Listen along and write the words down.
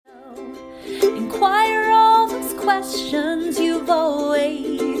Inquire all those questions you've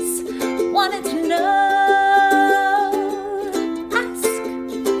always wanted to know.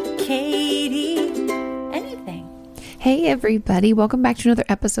 Ask Katie anything. Hey everybody, welcome back to another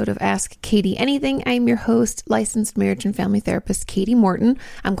episode of Ask Katie Anything. I'm your host, licensed marriage and family therapist, Katie Morton.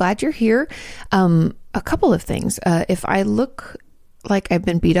 I'm glad you're here. A couple of things. If I look like I've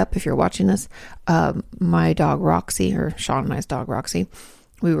been beat up, if you're watching this, my dog Roxy, or Sean and I's dog Roxy,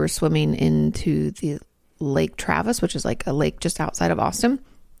 we were swimming into the Lake Travis, which is like a lake just outside of Austin.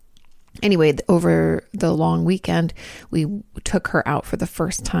 Anyway, over the long weekend, we took her out for the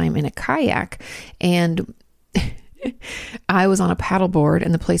first time in a kayak, and I was on a paddleboard,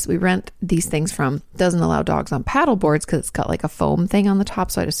 and the place we rent these things from doesn't allow dogs on paddleboards because it's got like a foam thing on the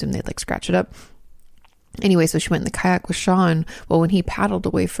top, so I'd assume they'd like scratch it up. Anyway, so she went in the kayak with Sean. Well, when he paddled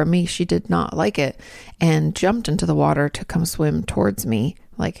away from me, she did not like it and jumped into the water to come swim towards me.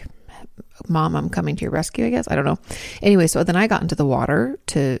 Like, Mom, I'm coming to your rescue, I guess. I don't know. Anyway, so then I got into the water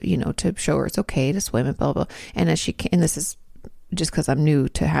to show her it's okay to swim and blah, blah. And as she came, and this is just because I'm new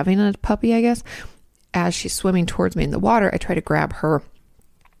to having a puppy, I guess. As she's swimming towards me in the water, I try to grab her,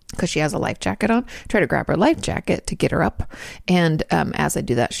 because she has a life jacket on, try to grab her life jacket to get her up. And as I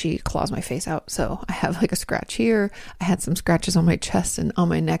do that, she claws my face out. So I have like a scratch here. I had some scratches on my chest and on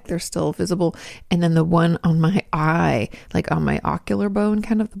my neck. They're still visible. And then the one on my eye, like on my ocular bone,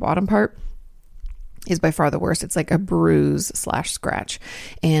 kind of the bottom part, is by far the worst. It's like a bruise / scratch.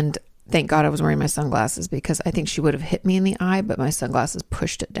 And thank God I was wearing my sunglasses, because I think she would have hit me in the eye, but my sunglasses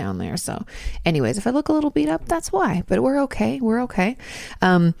pushed it down there. So anyways, if I look a little beat up, that's why, but we're okay. We're okay.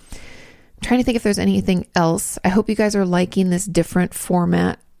 Trying to think if there's anything else. I hope you guys are liking this different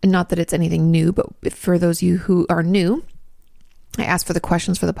format. Not that it's anything new, but for those of you who are new, I asked for the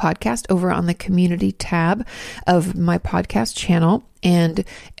questions for the podcast over on the community tab of my podcast channel. And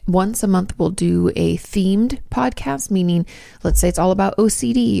once a month, we'll do a themed podcast, meaning let's say it's all about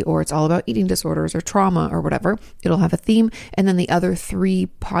OCD, or it's all about eating disorders or trauma or whatever. It'll have a theme. And then the other 3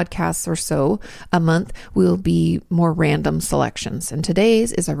 podcasts or so a month will be more random selections. And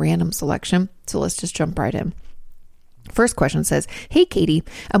today's is a random selection. So let's just jump right in. First question says, "Hey Katie,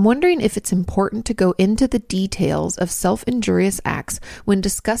 I'm wondering if it's important to go into the details of self-injurious acts when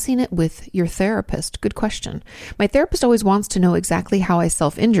discussing it with your therapist. Good question. My therapist always wants to know exactly how I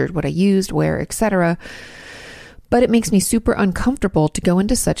self-injured, what I used, where, etc. But it makes me super uncomfortable to go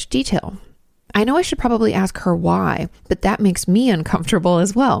into such detail. I know I should probably ask her why, but that makes me uncomfortable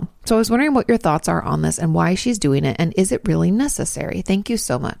as well. So I was wondering what your thoughts are on this and why she's doing it, and is it really necessary? Thank you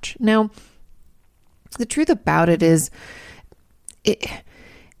so much." Now, the truth about it is,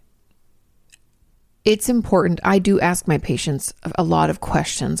 it's important. I do ask my patients a lot of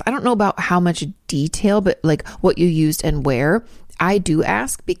questions. I don't know about how much detail, but like what you used and where. I do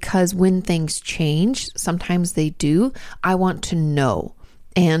ask because when things change, sometimes they do, I want to know.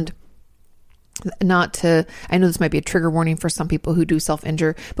 And not to, I know this might be a trigger warning for some people who do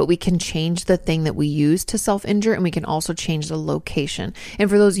self-injure, but we can change the thing that we use to self-injure, and we can also change the location. And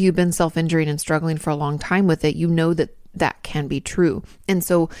for those of you who've been self-injuring and struggling for a long time with it, you know that that can be true. And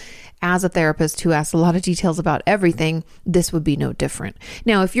so as a therapist who asks a lot of details about everything, this would be no different.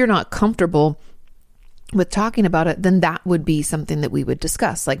 Now, if you're not comfortable with talking about it, then that would be something that we would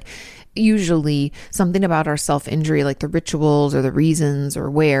discuss. Like usually something about our self-injury, like the rituals or the reasons or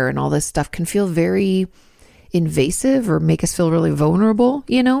where and all this stuff, can feel very invasive or make us feel really vulnerable,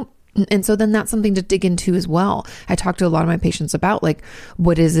 you know? And so then that's something to dig into as well. I talk to a lot of my patients about like,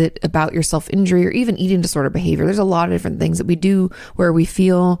 what is it about your self-injury or even eating disorder behavior? There's a lot of different things that we do where we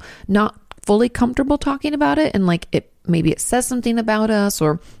feel not fully comfortable talking about it. And like maybe it says something about us,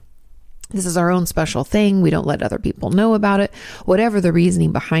 or this is our own special thing. We don't let other people know about it. Whatever the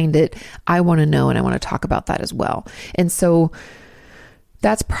reasoning behind it, I want to know, and I want to talk about that as well. And so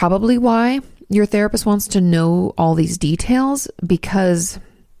that's probably why your therapist wants to know all these details, because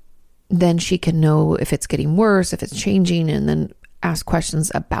then she can know if it's getting worse, if it's changing, and then ask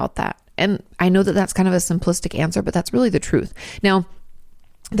questions about that. And I know that that's kind of a simplistic answer, but that's really the truth. Now,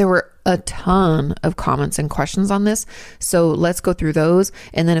 there were a ton of comments and questions on this, so let's go through those.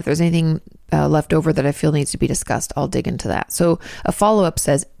 And then if there's anything left over that I feel needs to be discussed, I'll dig into that. So a follow-up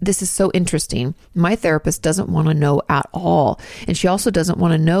says, "This is so interesting. My therapist doesn't want to know at all. And she also doesn't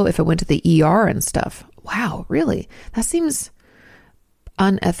want to know if I went to the ER and stuff." Wow, really? That seems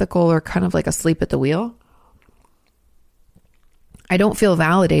unethical, or kind of like a sleep at the wheel. I don't feel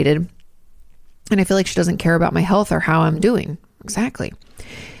validated, and I feel like she doesn't care about my health or how I'm doing. Exactly.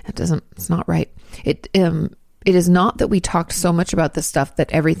 It's not right. It is not that we talked so much about this stuff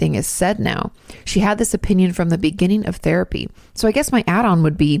that everything is said now. She had this opinion from the beginning of therapy. So I guess my add-on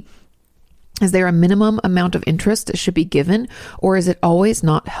would be, Is there a minimum amount of interest that should be given, or is it always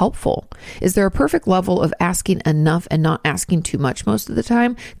not helpful? Is there a perfect level of asking enough and not asking too much most of the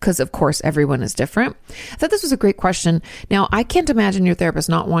time? Because of course, everyone is different. I thought this was a great question. Now, I can't imagine your therapist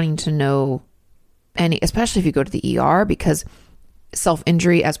not wanting to know any, especially if you go to the ER, because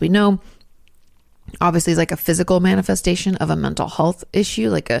self-injury, as we know, obviously is like a physical manifestation of a mental health issue,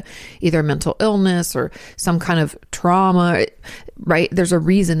 like either a mental illness or some kind of trauma, right? There's a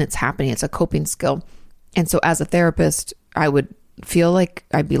reason it's happening. It's a coping skill. And so as a therapist, I would feel like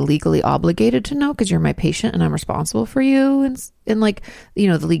I'd be legally obligated to know, because you're my patient and I'm responsible for you. And like,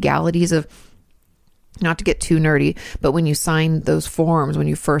 the legalities of, not to get too nerdy, but when you sign those forms, when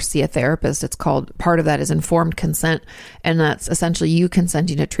you first see a therapist, it's called, part of that is informed consent. And that's essentially you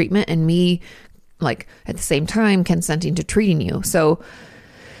consenting to treatment and me, like at the same time, consenting to treating you. So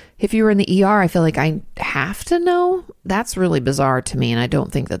if you were in the ER, I feel like I have to know. That's really bizarre to me. And I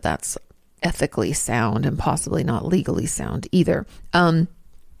don't think that that's ethically sound and possibly not legally sound either.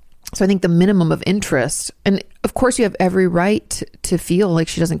 So I think the minimum of interest, and of course you have every right to feel like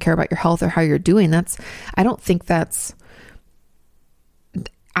she doesn't care about your health or how you're doing. I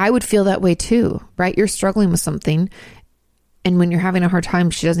would feel that way too, right? You're struggling with something, and when you're having a hard time,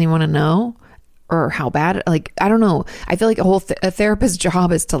 she doesn't even want to know, or how bad, like, I don't know. I feel like a therapist's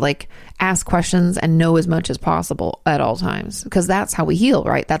job is to like ask questions and know as much as possible at all times, because that's how we heal,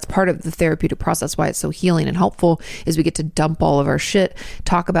 right? That's part of the therapeutic process. Why it's so healing and helpful is we get to dump all of our shit,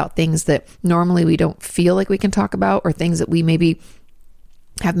 talk about things that normally we don't feel like we can talk about, or things that we maybe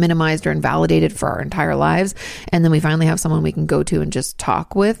have minimized or invalidated for our entire lives. And then we finally have someone we can go to and just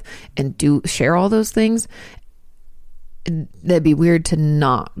talk with and share all those things. That'd be weird to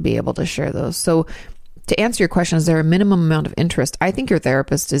not be able to share those. So to answer your question, is there a minimum amount of interest? I think your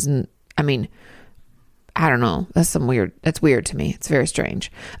therapist isn't, I don't know. That's weird to me. It's very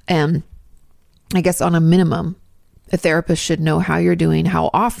strange. And I guess on a minimum, a therapist should know how you're doing, how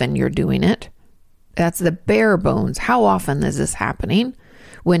often you're doing it. That's the bare bones. How often is this happening?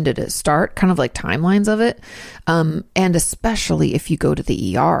 When did it start? Kind of like timelines of it. And especially if you go to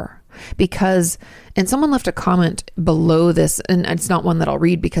the ER. Because, and someone left a comment below this, and it's not one that I'll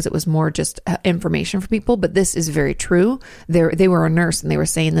read because it was more just information for people, but this is very true. They were a nurse, and they were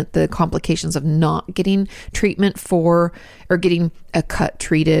saying that the complications of not getting treatment for, or getting a cut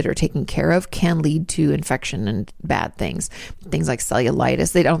treated or taken care of, can lead to infection and bad things like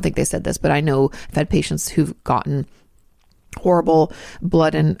cellulitis. I don't think they said this, but I know I've had patients who've gotten horrible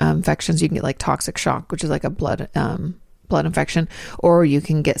blood infections. You can get like toxic shock, which is like a blood infection, or you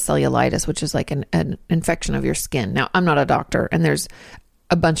can get cellulitis, which is like an infection of your skin. Now, I'm not a doctor, and there's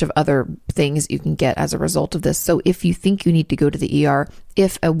a bunch of other things you can get as a result of this. So if you think you need to go to the ER,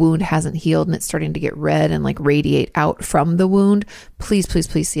 if a wound hasn't healed and it's starting to get red and like radiate out from the wound, please, please,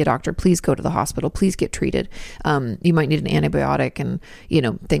 please see a doctor. Please go to the hospital. Please get treated. You might need an antibiotic, and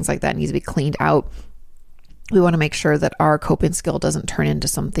things like that needs to be cleaned out. We want to make sure that our coping skill doesn't turn into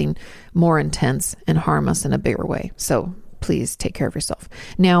something more intense and harm us in a bigger way. So please take care of yourself.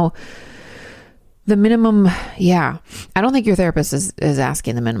 Now, the minimum, I don't think your therapist is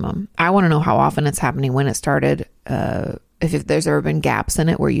asking the minimum. I want to know how often it's happening, when it started, if there's ever been gaps in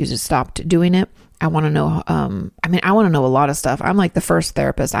it where you just stopped doing it. I want to know, I want to know a lot of stuff. I'm like the first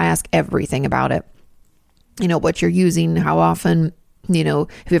therapist. I ask everything about it. What you're using, how often, have you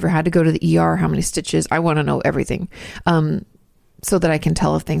ever had to go to the ER, how many stitches? I want to know everything, so that I can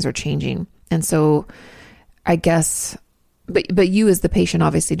tell if things are changing. And so I guess, but you as the patient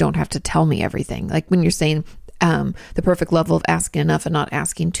obviously don't have to tell me everything. Like when you're saying the perfect level of asking enough and not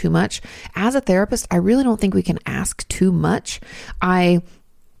asking too much. As a therapist, I really don't think we can ask too much. I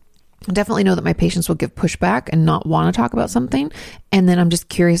definitely know that my patients will give pushback and not want to talk about something. And then I'm just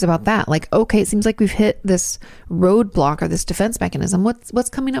curious about that. Like, okay, it seems like we've hit this roadblock or this defense mechanism. What's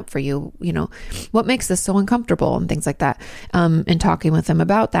coming up for you? What makes this so uncomfortable, and things like that. And talking with them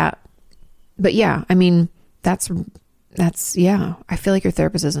about that. But I feel like your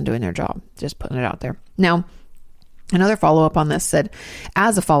therapist isn't doing their job. Just putting it out there. Now, another follow-up on this said,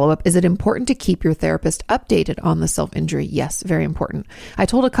 as a follow-up, is it important to keep your therapist updated on the self-injury? Yes, very important. I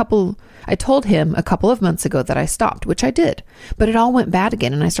told him a couple of months ago that I stopped, which I did, but it all went bad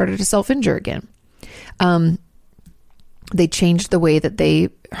again and I started to self-injure again. They changed the way that they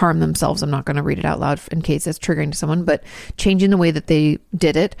harm themselves. I'm not going to read it out loud in case it's triggering to someone, but changing the way that they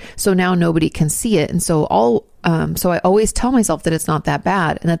did it. So now nobody can see it. And so I always tell myself that it's not that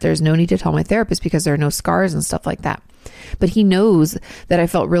bad and that there's no need to tell my therapist because there are no scars and stuff like that. But he knows that I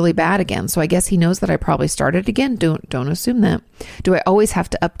felt really bad again. So I guess he knows that I probably started again. Don't assume that. Do I always have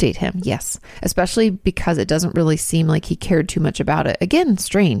to update him? Yes, especially because it doesn't really seem like he cared too much about it. Again,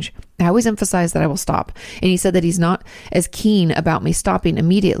 strange. I always emphasize that I will stop. And he said that he's not as keen about me stopping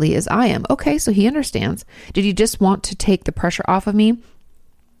immediately as I am. Okay, so he understands. Did he just want to take the pressure off of me?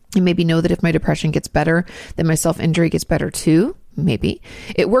 And maybe know that if my depression gets better, then my self-injury gets better too? Maybe.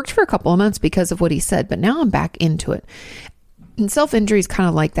 It worked for a couple of months because of what he said, but now I'm back into it. And self-injury is kind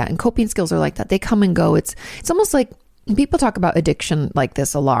of like that. And coping skills are like that. They come and go. It's almost like people talk about addiction like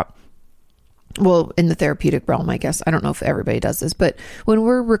this a lot. Well, in the therapeutic realm, I guess. I don't know if everybody does this, but when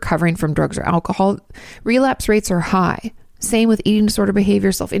we're recovering from drugs or alcohol, relapse rates are high. Same with eating disorder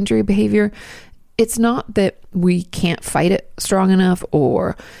behavior, self-injury behavior. It's not that we can't fight it strong enough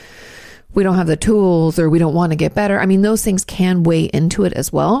or we don't have the tools or we don't want to get better. I mean, those things can weigh into it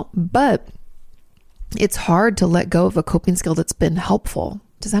as well, but it's hard to let go of a coping skill that's been helpful.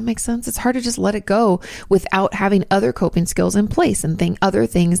 Does that make sense? It's hard to just let it go without having other coping skills in place and other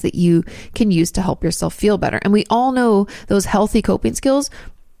things that you can use to help yourself feel better. And we all know those healthy coping skills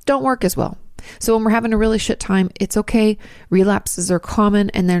don't work as well. So when we're having a really shit time, it's okay. Relapses are common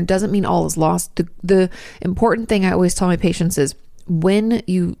and there doesn't mean all is lost. The important thing I always tell my patients is when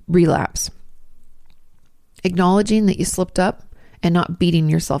you relapse, acknowledging that you slipped up and not beating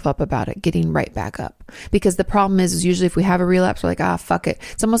yourself up about it, getting right back up. Because the problem is usually if we have a relapse, we're like, fuck it.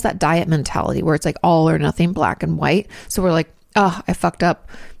 It's almost that diet mentality where it's like all or nothing, black and white. So we're like, I fucked up.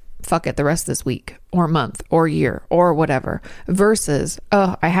 Fuck it the rest of this week or month or year or whatever. Versus,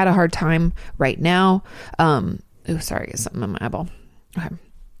 I had a hard time right now. Sorry, I got something in my eyeball. Okay.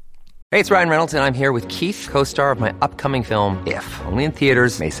 Hey, it's Ryan Reynolds, and I'm here with Keith, co-star of my upcoming film, If, only in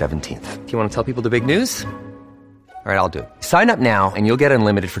theaters May 17th. Do you want to tell people the big news? All right, I'll do it. Sign up now and you'll get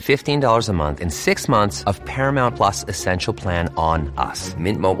unlimited for $15 a month and 6 months of Paramount Plus Essential Plan on us.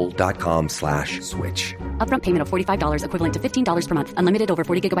 MintMobile.com/switch. Upfront payment of $45 equivalent to $15 per month. Unlimited over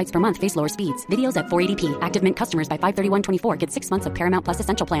 40 gigabytes per month. Face lower speeds. Videos at 480p. Active Mint customers by 531.24 get 6 months of Paramount Plus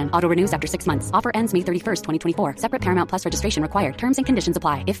Essential Plan. Auto renews after 6 months. Offer ends May 31st, 2024. Separate Paramount Plus registration required. Terms and conditions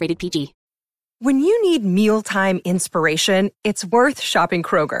apply if rated PG. When you need mealtime inspiration, it's worth shopping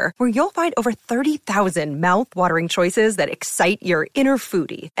Kroger, where you'll find over 30,000 mouth-watering choices that excite your inner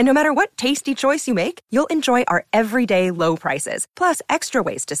foodie. And no matter what tasty choice you make, you'll enjoy our everyday low prices, plus extra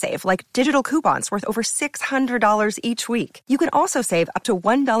ways to save, like digital coupons worth over $600 each week. You can also save up to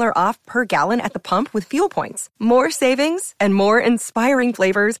 $1 off per gallon at the pump with fuel points. More savings and more inspiring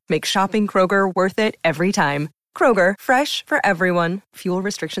flavors make shopping Kroger worth it every time. Kroger, fresh for everyone. Fuel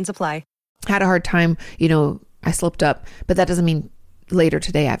restrictions apply. Had a hard time, I slipped up, but that doesn't mean later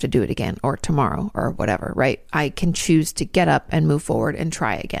today I have to do it again or tomorrow or whatever, right? I can choose to get up and move forward and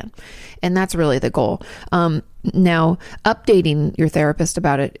try again. And that's really the goal. Now, updating your therapist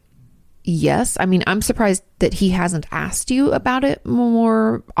about it. Yes. I mean, I'm surprised that he hasn't asked you about it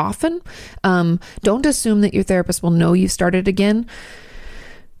more often. Don't assume that your therapist will know you've started again.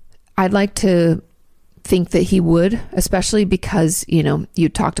 I'd like to think that he would, especially because, you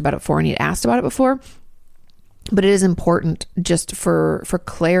talked about it before and you'd asked about it before. But it is important just for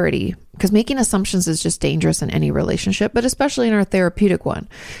clarity, because making assumptions is just dangerous in any relationship, but especially in our therapeutic one.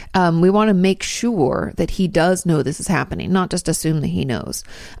 We want to make sure that he does know this is happening, not just assume that he knows.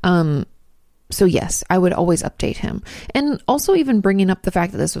 So yes, I would always update him. And also even bringing up the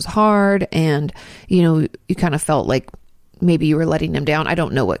fact that this was hard and, you kind of felt like maybe you were letting him down. I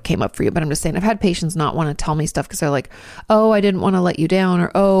don't know what came up for you, but I'm just saying I've had patients not want to tell me stuff because they're like, I didn't want to let you down,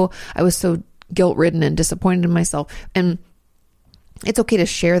 or, I was so guilt-ridden and disappointed in myself. And it's okay to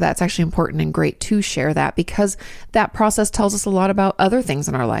share that. It's actually important and great to share that, because that process tells us a lot about other things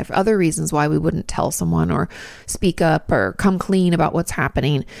in our life, other reasons why we wouldn't tell someone or speak up or come clean about what's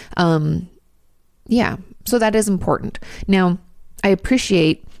happening. Yeah, so that is important. Now, I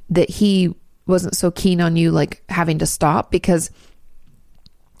appreciate that he wasn't so keen on you like having to stop, because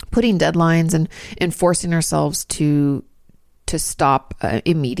putting deadlines and forcing ourselves to stop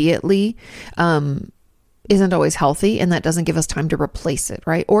immediately isn't always healthy, and that doesn't give us time to replace it,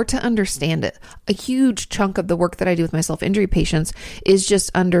 right? Or to understand it. A huge chunk of the work that I do with my self-injury patients is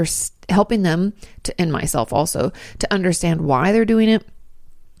just helping them and myself also, to understand why they're doing it,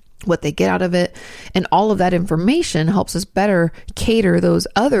 what they get out of it. And all of that information helps us better cater those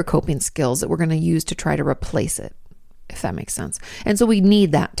other coping skills that we're going to use to try to replace it, if that makes sense. And so we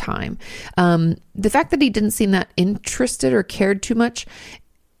need that time. The fact that he didn't seem that interested or cared too much,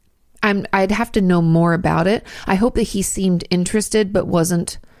 I'd have to know more about it. I hope that he seemed interested but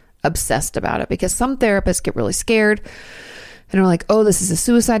wasn't obsessed about it, because some therapists get really scared and are like, this is a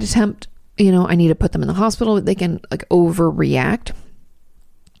suicide attempt. I need to put them in the hospital. They can like overreact.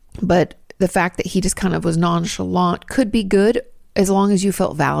 But the fact that he just kind of was nonchalant could be good as long as you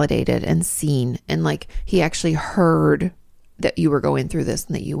felt validated and seen, and like he actually heard that you were going through this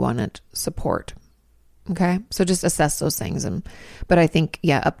and that you wanted support. Okay. So just assess those things. But I think,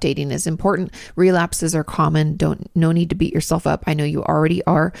 updating is important. Relapses are common. No need to beat yourself up. I know you already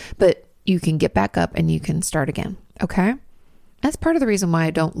are, but you can get back up and you can start again. Okay. That's part of the reason why I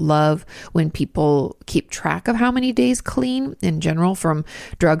don't love when people keep track of how many days clean in general from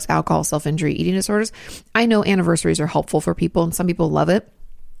drugs, alcohol, self-injury, eating disorders. I know anniversaries are helpful for people and some people love it.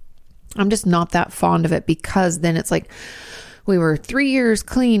 I'm just not that fond of it, because then it's like we were 3 years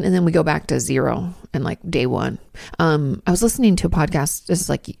clean and then we go back to 0 and like day 1. I was listening to a podcast, this is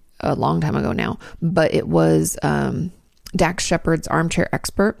like a long time ago now, but it was Dax Shepard's Armchair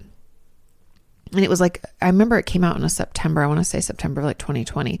Expert. And it was like, I remember it came out in September. I want to say September, like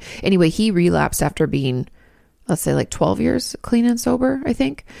 2020. Anyway, he relapsed after being, let's say like 12 years clean and sober, I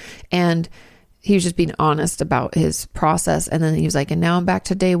think. And he was just being honest about his process. And then he was like, and now I'm back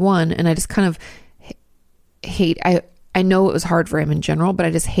to day 1. And I just kind of hate, I know it was hard for him in general, but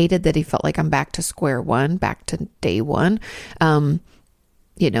I just hated that he felt like I'm back to square one, back to day 1.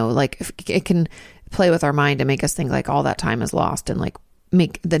 Like it can play with our mind and make us think like all that time is lost and like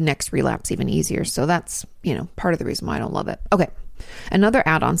make the next relapse even easier. So that's, part of the reason why I don't love it. Okay. Another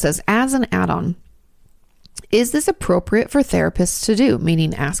add-on says, as an add-on, is this appropriate for therapists to do?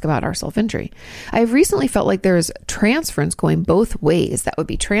 Meaning ask about our self-injury. I've recently felt like there's transference going both ways. That would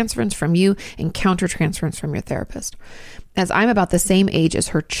be transference from you and counter-transference from your therapist. As I'm about the same age as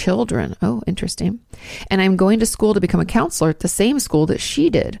her children. Oh, interesting. And I'm going to school to become a counselor at the same school that she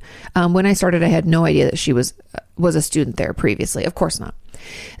did. When I started, I had no idea that she was a student there previously. Of course not.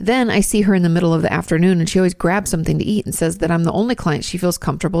 Then I see her in the middle of the afternoon and she always grabs something to eat and says that I'm the only client she feels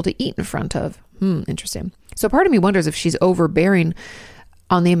comfortable to eat in front of. Interesting. So part of me wonders if she's overbearing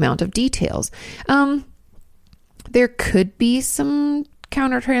on the amount of details. There could be some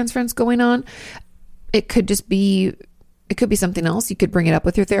countertransference going on. It could be something else. You could bring it up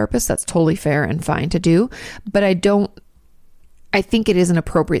with your therapist. That's totally fair and fine to do. But I think it is an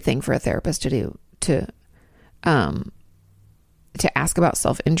appropriate thing for a therapist to do, to ask about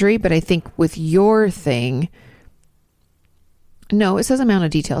self-injury. But I think with your thing, no, it says amount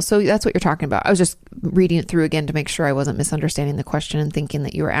of detail. So that's what you're talking about. I was just reading it through again to make sure I wasn't misunderstanding the question and thinking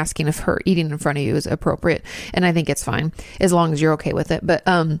that you were asking if her eating in front of you is appropriate. And I think it's fine as long as you're okay with it. But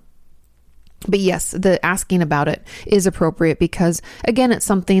yes, the asking about it is appropriate because, again, it's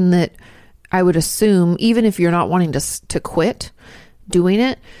something that I would assume, even if you're not wanting to quit doing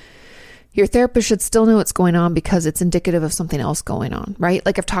it, your therapist should still know what's going on because it's indicative of something else going on, right?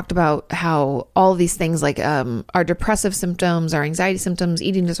 Like I've talked about how all of these things like our depressive symptoms, our anxiety symptoms,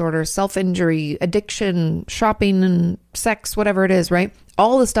 eating disorders, self-injury, addiction, shopping and sex, whatever it is, right?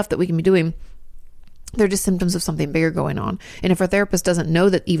 All the stuff that we can be doing, they're just symptoms of something bigger going on. And if our therapist doesn't know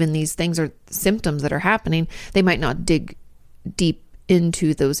that even these things are symptoms that are happening, they might not dig deep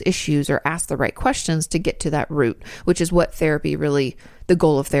into those issues or ask the right questions to get to that root, which is what therapy really, the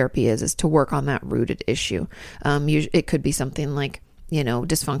goal of therapy is to work on that rooted issue. It could be something like,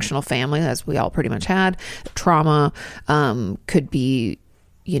 dysfunctional family, as we all pretty much had, trauma, could be,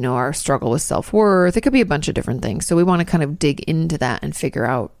 our struggle with self-worth. It could be a bunch of different things. So we want to kind of dig into that and figure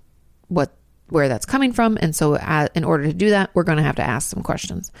out where that's coming from. And so in order to do that, we're going to have to ask some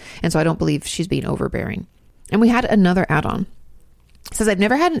questions. And so I don't believe she's being overbearing. And we had another add-on. It says, I've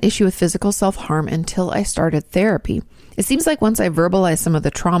never had an issue with physical self-harm until I started therapy. It seems like once I verbalized some of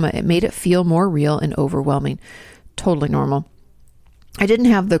the trauma, it made it feel more real and overwhelming. Totally normal. I didn't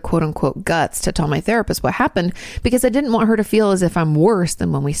have the quote unquote guts to tell my therapist what happened because I didn't want her to feel as if I'm worse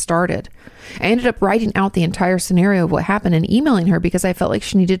than when we started. I ended up writing out the entire scenario of what happened and emailing her because I felt like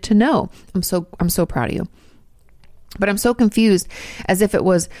she needed to know. I'm so proud of you. But I'm so confused as if it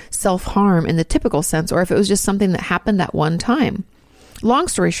was self-harm in the typical sense or if it was just something that happened that one time. Long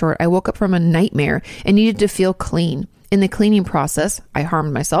story short, I woke up from a nightmare and needed to feel clean. In the cleaning process, I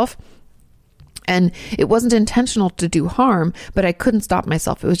harmed myself. And it wasn't intentional to do harm, but I couldn't stop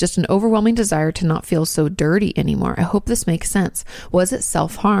myself. It was just an overwhelming desire to not feel so dirty anymore. I hope this makes sense. Was it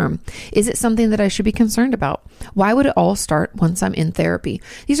self-harm? Is it something that I should be concerned about? Why would it all start once I'm in therapy?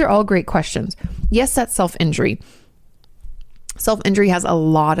 These are all great questions. Yes, that's self-injury. Self-injury has a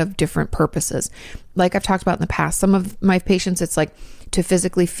lot of different purposes. Like I've talked about in the past, some of my patients, it's like to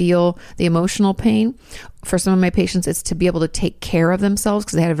physically feel the emotional pain. For some of my patients, it's to be able to take care of themselves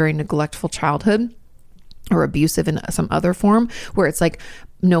because they had a very neglectful childhood or abusive in some other form where it's like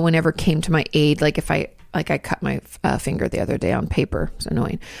no one ever came to my aid. Like if I Like I cut my finger the other day on paper. It's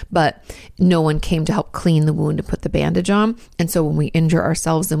annoying, but no one came to help clean the wound and put the bandage on. And so when we injure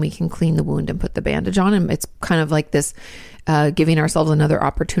ourselves, then we can clean the wound and put the bandage on. And it's kind of like this, giving ourselves another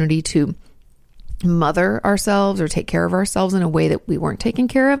opportunity to mother ourselves or take care of ourselves in a way that we weren't taken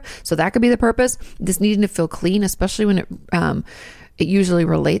care of. So that could be the purpose. This needing to feel clean, especially when it usually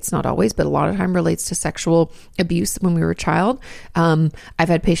relates, not always, but a lot of time relates to sexual abuse when we were a child. I've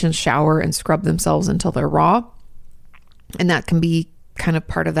had patients shower and scrub themselves until they're raw. And that can be kind of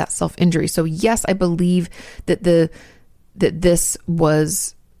part of that self-injury. So yes, I believe that that this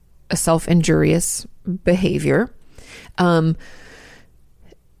was a self-injurious behavior.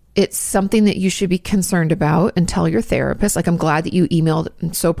 It's something that you should be concerned about and tell your therapist. Like, I'm glad that you emailed.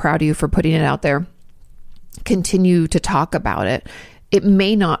 I'm so proud of you for putting it out there. Continue to talk about it. It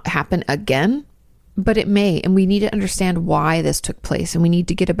may not happen again, but it may, and we need to understand why this took place, and we need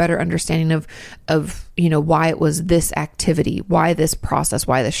to get a better understanding of why it was this activity, why this process,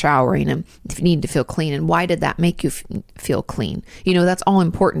 why the showering, and if you need to feel clean, and why did that make you feel clean? That's all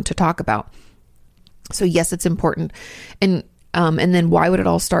important to talk about. So yes, it's important, and then why would it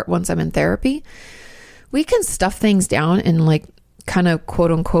all start once I'm in therapy? We can stuff things down and like kind of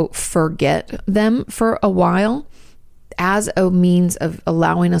quote unquote forget them for a while as a means of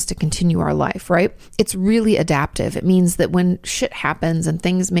allowing us to continue our life, right? It's really adaptive. It means that when shit happens and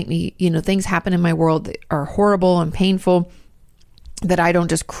things make me, things happen in my world that are horrible and painful, that I don't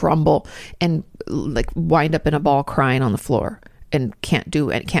just crumble and like wind up in a ball crying on the floor and can't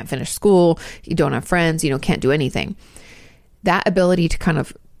finish school. You don't have friends, can't do anything. That ability to kind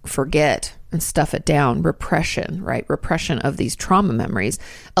of forget and stuff it down, repression, right? Repression of these trauma memories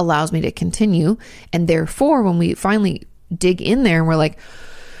allows me to continue. And therefore, when we finally dig in there and we're like,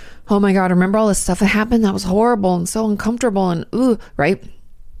 oh my God, remember all this stuff that happened? That was horrible and so uncomfortable and right?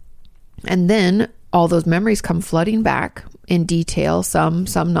 And then all those memories come flooding back in detail, some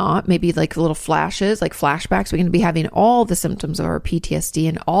not, maybe like little flashes, like flashbacks. We're going to be having all the symptoms of our PTSD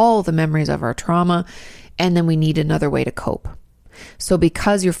and all the memories of our trauma. And then we need another way to cope. So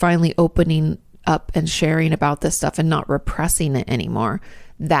because you're finally opening up and sharing about this stuff and not repressing it anymore,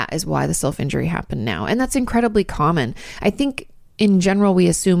 that is why the self-injury happened now. And that's incredibly common. I think in general, we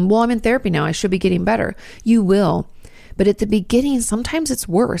assume, well, I'm in therapy now, I should be getting better. You will. But at the beginning, sometimes it's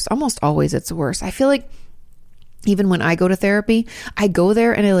worse. Almost always it's worse. I feel like even when I go to therapy, I go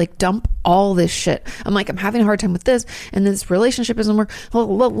there and I like dump all this shit. I'm like, I'm having a hard time with this, and this relationship isn't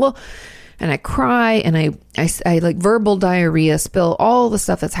working. And I cry and I like verbal diarrhea, spill all the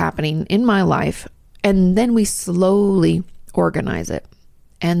stuff that's happening in my life. And then we slowly organize it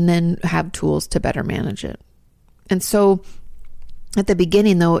and then have tools to better manage it. And so at the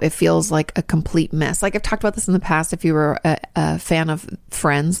beginning, though, it feels like a complete mess. Like I've talked about this in the past. If you were a fan of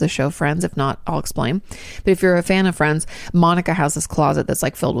Friends, the show Friends, if not, I'll explain. But if you're a fan of Friends, Monica has this closet that's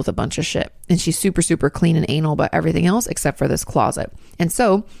like filled with a bunch of shit. And she's super, super clean and anal about everything else except for this closet. And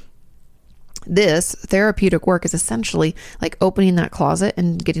so this therapeutic work is essentially like opening that closet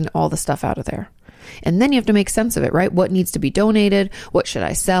and getting all the stuff out of there. And then you have to make sense of it, right? What needs to be donated? What should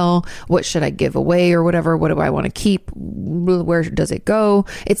I sell? What should I give away or whatever? What do I want to keep? Where does it go?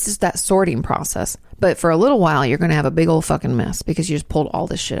 It's just that sorting process. But for a little while, you're going to have a big old fucking mess because you just pulled all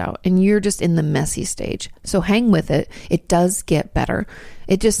this shit out and you're just in the messy stage. So hang with it. It does get better.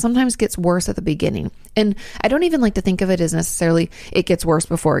 It just sometimes gets worse at the beginning. And I don't even like to think of it as necessarily it gets worse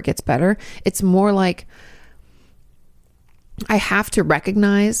before it gets better. It's more like I have to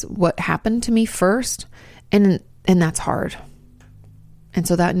recognize what happened to me first. And that's hard. And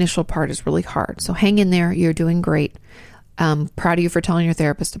so that initial part is really hard. So hang in there. You're doing great. Proud of you for telling your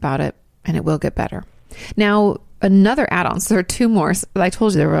therapist about it, and it will get better. Now, another add-on. So there are two more. I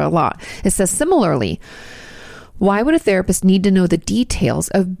told you there were a lot. It says, similarly, why would a therapist need to know the details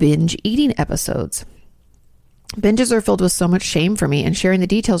of binge eating episodes? Binges are filled with so much shame for me, and sharing the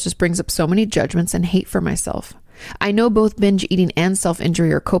details just brings up so many judgments and hate for myself. I know both binge eating and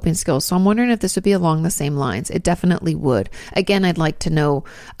self-injury are coping skills, so I'm wondering if this would be along the same lines. It definitely would. Again, I'd like to know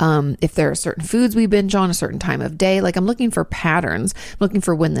if there are certain foods we binge on a certain time of day. Like I'm looking for patterns. I'm looking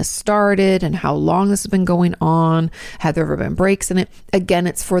for when this started and how long this has been going on. Have there ever been breaks in it? Again,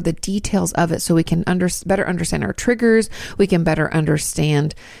 it's for the details of it so we can better understand our triggers. We can better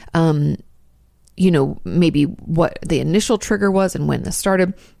understand maybe what the initial trigger was and when this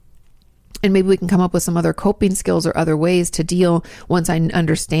started. And maybe we can come up with some other coping skills or other ways to deal once I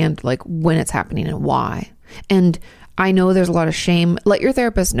understand like when it's happening and why. And I know there's a lot of shame. Let your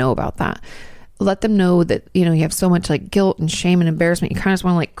therapist know about that. Let them know that, you have so much like guilt and shame and embarrassment. You kind of just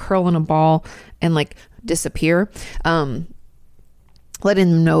want to like curl in a ball and like disappear. Letting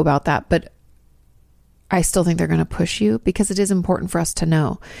them know about that. But I still think they're going to push you, because it is important for us to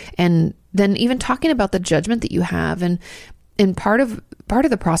know. And then even talking about the judgment that you have, and part of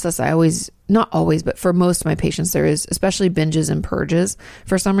the process, I always, not always, but for most of my patients, there is, especially binges and purges.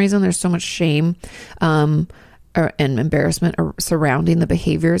 For some reason, there's so much shame and embarrassment surrounding the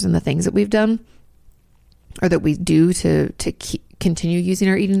behaviors and the things that we've done, or that we do to continue using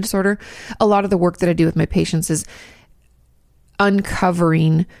our eating disorder. A lot of the work that I do with my patients is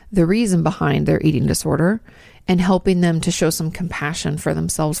uncovering the reason behind their eating disorder and helping them to show some compassion for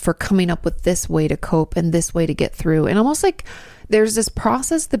themselves for coming up with this way to cope and this way to get through. And almost like there's this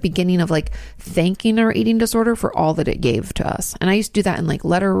process, the beginning of like thanking our eating disorder for all that it gave to us. And I used to do that in like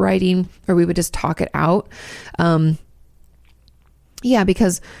letter writing, or we would just talk it out.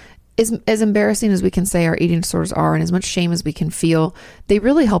 Because as embarrassing as we can say our eating disorders are, and as much shame as we can feel, they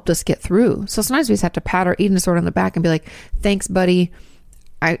really helped us get through. So sometimes we just have to pat our eating disorder on the back and be like, thanks, buddy.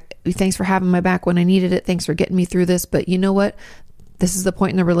 Thanks for having my back when I needed it. Thanks for getting me through this. But you know what? This is the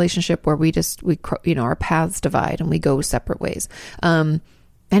point in the relationship where our paths divide and we go separate ways. I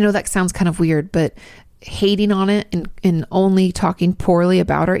know that sounds kind of weird, but hating on it and only talking poorly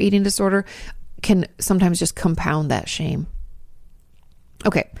about our eating disorder can sometimes just compound that shame.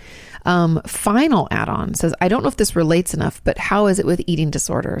 Okay. Final add-on says, I don't know if this relates enough, but how is it with eating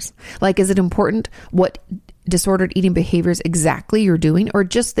disorders? Like, is it important what disordered eating behaviors exactly you're doing, or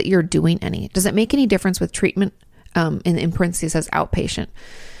just that you're doing any? Does it make any difference with treatment? In parentheses says outpatient.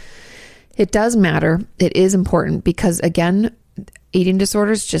 It does matter. It is important because, again, eating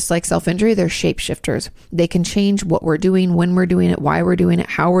disorders, just like self-injury, they're shapeshifters. They can change what we're doing, when we're doing it, why we're doing it,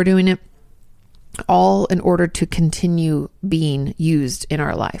 how we're doing it, all in order to continue being used in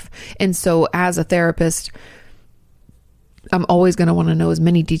our life. And so as a therapist, I'm always going to want to know as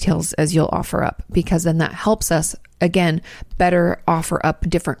many details as you'll offer up, because then that helps us, again, better offer up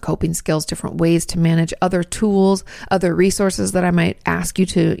different coping skills, different ways to manage, other tools, other resources that I might ask you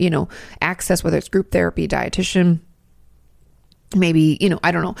to, access, whether it's group therapy, dietitian, maybe,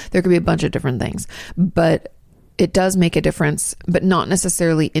 I don't know. There could be a bunch of different things, but it does make a difference, but not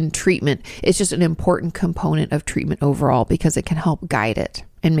necessarily in treatment. It's just an important component of treatment overall, because it can help guide it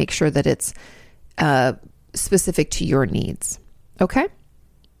and make sure that it's specific to your needs. Okay,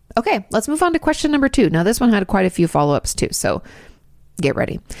 let's move on to question number 2. Now, this one had quite a few follow-ups too, so get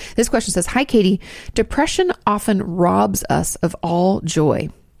ready. This question says, hi, Katie. Depression often robs us of all joy.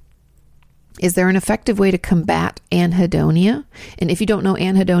 Is there an effective way to combat anhedonia? And if you don't know,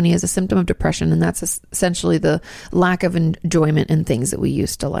 anhedonia is a symptom of depression, and that's essentially the lack of enjoyment in things that we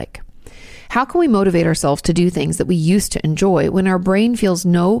used to like. How can we motivate ourselves to do things that we used to enjoy when our brain feels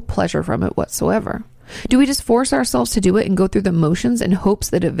no pleasure from it whatsoever? Do we just force ourselves to do it and go through the motions in hopes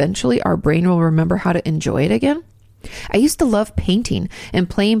that eventually our brain will remember how to enjoy it again? I used to love painting and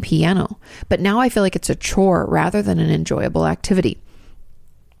playing piano, but now I feel like it's a chore rather than an enjoyable activity.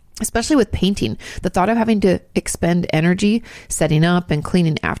 Especially with painting, the thought of having to expend energy setting up and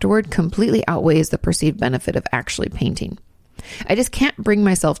cleaning afterward completely outweighs the perceived benefit of actually painting. I just can't bring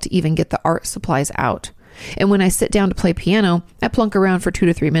myself to even get the art supplies out. And when I sit down to play piano, I plunk around for 2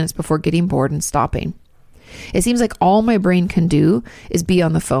 to 3 minutes before getting bored and stopping. It seems like all my brain can do is be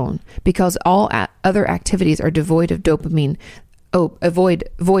on the phone, because all other activities are devoid of dopamine,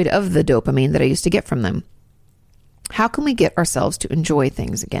 void of the dopamine that I used to get from them. How can we get ourselves to enjoy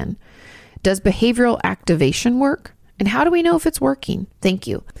things again? Does behavioral activation work? And how do we know if it's working? Thank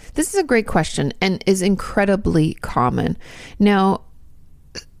you. This is a great question and is incredibly common. Now,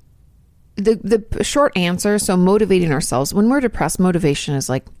 the short answer, so motivating ourselves, when we're depressed, motivation is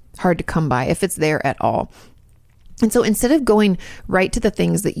like hard to come by if it's there at all. And so instead of going right to the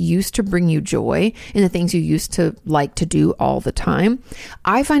things that used to bring you joy and the things you used to like to do all the time,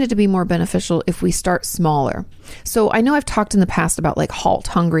 I find it to be more beneficial if we start smaller. So I know I've talked in the past about like HALT,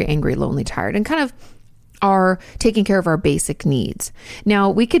 hungry, angry, lonely, tired, and kind of are taking care of our basic needs. Now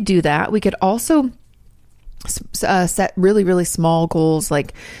we could do that. We could also set really, really small goals.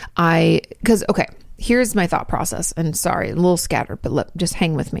 Here's my thought process, and sorry, a little scattered, but just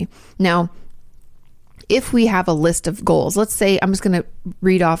hang with me. Now, if we have a list of goals, let's say I'm just going to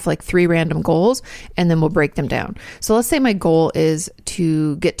read off like 3 random goals and then we'll break them down. So let's say my goal is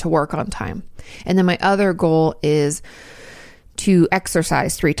to get to work on time. And then my other goal is to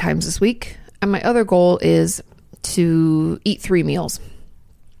exercise 3 times this week. And my other goal is to eat 3 meals.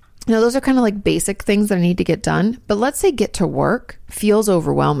 Now, those are kind of like basic things that I need to get done. But let's say get to work feels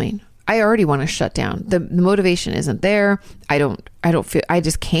overwhelming. I already want to shut down. The motivation isn't there. I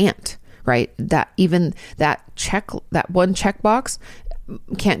just can't. Right? That one checkbox,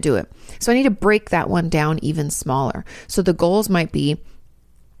 can't do it. So I need to break that one down even smaller. So the goals might be,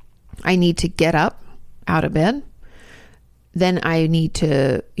 I need to get up out of bed. Then I need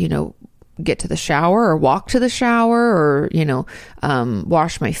to, get to the shower or walk to the shower or,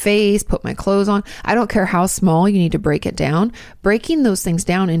 wash my face, put my clothes on. I don't care how small, you need to break it down. Breaking those things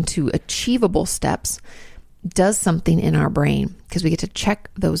down into achievable steps does something in our brain because we get to check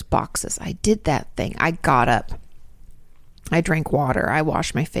those boxes. I did that thing. I got up. I drank water. I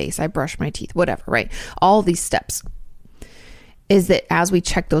washed my face. I brushed my teeth, whatever, right? All these steps is that as we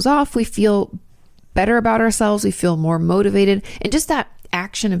check those off, we feel better about ourselves. We feel more motivated. And just that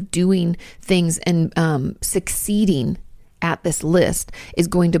action of doing things and succeeding at this list is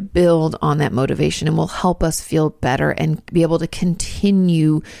going to build on that motivation and will help us feel better and be able to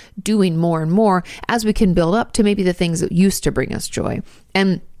continue doing more and more as we can build up to maybe the things that used to bring us joy.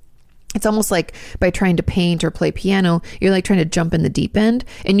 And it's almost like by trying to paint or play piano, you're like trying to jump in the deep end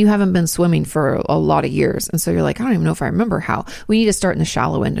and you haven't been swimming for a lot of years. And so you're like, I don't even know if I remember how. We need to start in the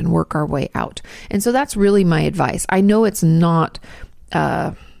shallow end and work our way out. And so that's really my advice. I know it's not,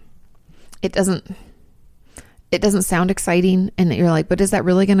 it doesn't sound exciting and you're like, but is that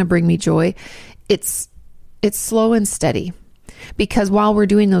really going to bring me joy? It's slow and steady because while we're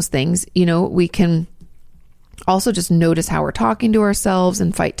doing those things, we can also just notice how we're talking to ourselves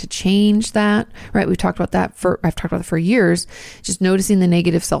and fight to change that, right? I've talked about that for years, just noticing the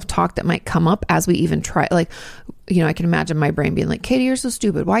negative self-talk that might come up as we even try. Like, I can imagine my brain being like, Katie, you're so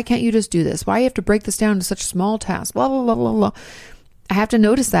stupid. Why can't you just do this? Why do you have to break this down into such small tasks? Blah, blah, blah, blah, blah. I have to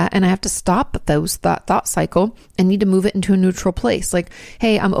notice that and I have to stop those thought cycle and need to move it into a neutral place. Like,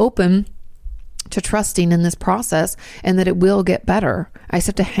 hey, I'm open to trusting in this process and that it will get better. I just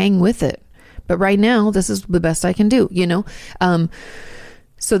have to hang with it. But right now, this is the best I can do,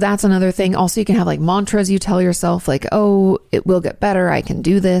 So that's another thing. Also, you can have like mantras you tell yourself like, oh, it will get better. I can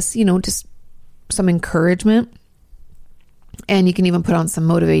do this, just some encouragement. And you can even put on some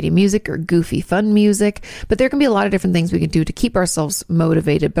motivating music or goofy, fun music. But there can be a lot of different things we can do to keep ourselves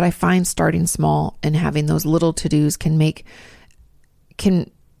motivated. But I find starting small and having those little to-dos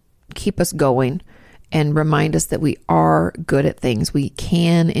can keep us going and remind us that we are good at things. We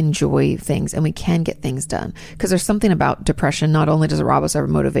can enjoy things and we can get things done. Because there's something about depression. Not only does it rob us of our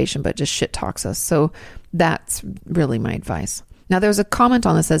motivation, but just shit talks us. So that's really my advice. Now there's a comment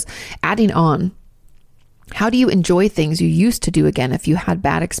on this that says, adding on, how do you enjoy things you used to do again if you had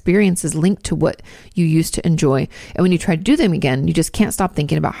bad experiences linked to what you used to enjoy? And when you try to do them again, you just can't stop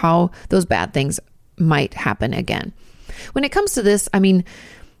thinking about how those bad things might happen again. When it comes to this,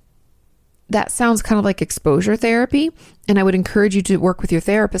 that sounds kind of like exposure therapy. And I would encourage you to work with your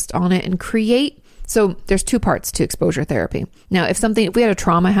therapist on it and create. So there's two parts to exposure therapy. Now, if we had a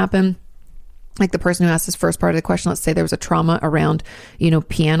trauma happen, like the person who asked this first part of the question, let's say there was a trauma around,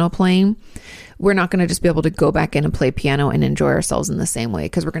 piano playing. We're not going to just be able to go back in and play piano and enjoy ourselves in the same way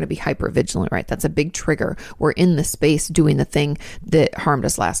because we're going to be hyper vigilant, right? That's a big trigger. We're in the space doing the thing that harmed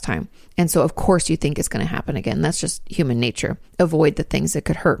us last time. And so of course you think it's going to happen again. That's just human nature. Avoid the things that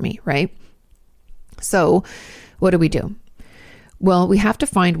could hurt me, right? So what do? Well, we have to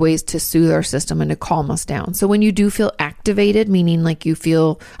find ways to soothe our system and to calm us down. So when you do feel activated, meaning like you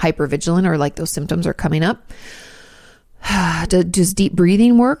feel hypervigilant or like those symptoms are coming up, does deep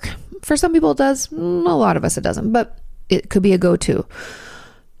breathing work? For some people it does. A lot of us it doesn't, but it could be a go-to.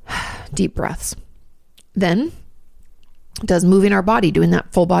 Deep breaths. Then does moving our body, doing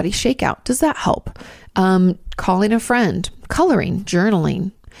that full body shakeout, does that help? Calling a friend, coloring,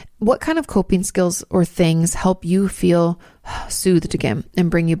 journaling. What kind of coping skills or things help you feel soothed again and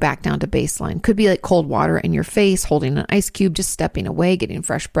bring you back down to baseline? Could be like cold water in your face, holding an ice cube, just stepping away, getting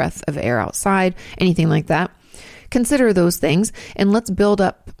fresh breath of air outside, anything like that. Consider those things and let's build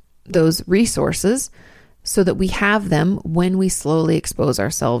up those resources so that we have them when we slowly expose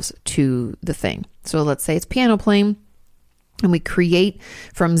ourselves to the thing. So let's say it's piano playing. And we create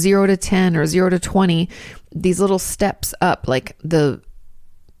from 0 to 10 or 0 to 20, these little steps up, like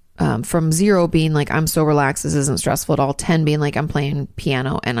from 0 being like, I'm so relaxed, this isn't stressful at all. 10 being like, I'm playing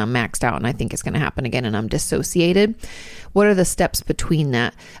piano and I'm maxed out and I think it's going to happen again and I'm dissociated. What are the steps between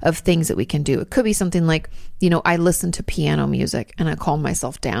that of things that we can do? It could be something like, I listen to piano music and I calm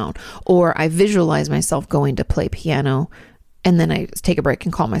myself down, or I visualize myself going to play piano and then I take a break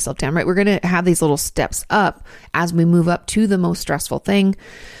and calm myself down, right? We're going to have these little steps up as we move up to the most stressful thing.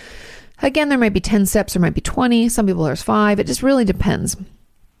 Again, there might be 10 steps, there might be 20. Some people there's 5. It just really depends.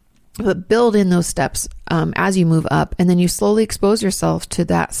 But build in those steps as you move up, and then you slowly expose yourself to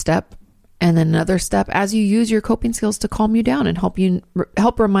that step and then another step as you use your coping skills to calm you down and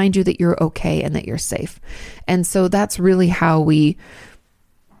help remind you that you're okay and that you're safe. And so that's really how we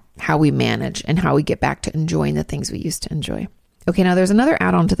manage and how we get back to enjoying the things we used to enjoy. Okay, now there's another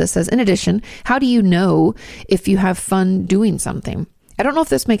add-on to this. Says, in addition, how do you know if you have fun doing something? I don't know if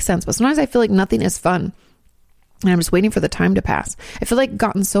this makes sense, but sometimes I feel like nothing is fun. And I'm just waiting for the time to pass. I feel like I've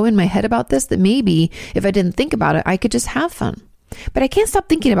gotten so in my head about this that maybe if I didn't think about it, I could just have fun. But I can't stop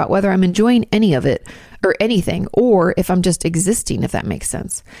thinking about whether I'm enjoying any of it or anything, or if I'm just existing, if that makes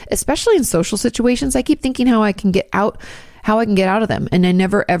sense. Especially in social situations, I keep thinking how I can get out of them, and I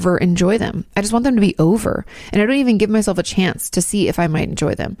never ever enjoy them. I just want them to be over, and I don't even give myself a chance to see if I might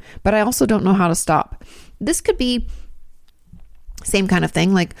enjoy them. But I also don't know how to stop. This could be same kind of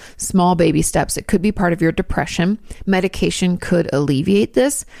thing, like small baby steps. It could be part of your depression. Medication could alleviate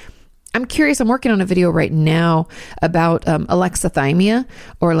this. I'm curious. I'm working on a video right now about alexithymia,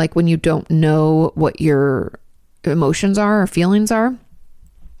 or like when you don't know what your emotions are or feelings are. And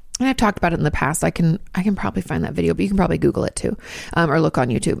I've talked about it in the past. I can probably find that video, but you can probably Google it too, or look on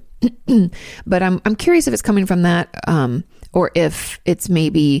YouTube. But I'm curious if it's coming from that, or if it's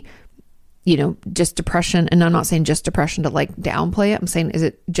maybe, just depression. And I'm not saying just depression to like downplay it. I'm saying, is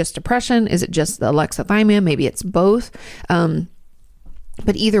it just depression? Is it just the alexithymia? Maybe it's both.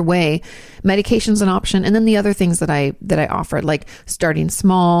 But either way, medication's an option. And then the other things that I offered, like starting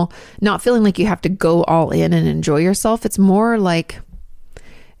small, not feeling like you have to go all in and enjoy yourself. It's more like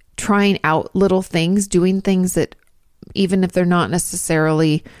trying out little things, doing things that even if they're not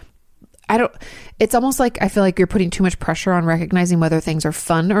necessarily, it's almost like I feel like you're putting too much pressure on recognizing whether things are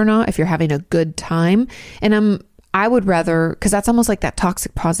fun or not, if you're having a good time. And I would rather, because that's almost like that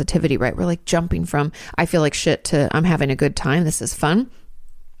toxic positivity, right? We're like jumping from I feel like shit to I'm having a good time. This is fun.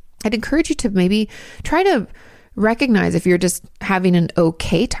 I'd encourage you to maybe try to recognize if you're just having an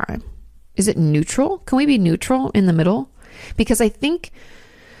okay time. Is it neutral? Can we be neutral in the middle? Because I think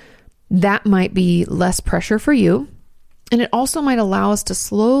that might be less pressure for you. And it also might allow us to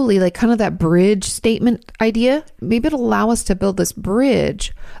slowly, like kind of that bridge statement idea, maybe it'll allow us to build this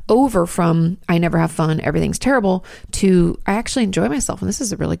bridge over from I never have fun, everything's terrible, to I actually enjoy myself and this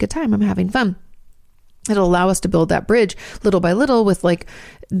is a really good time, I'm having fun. It'll allow us to build that bridge little by little with like,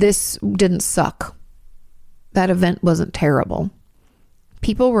 this didn't suck. That event wasn't terrible.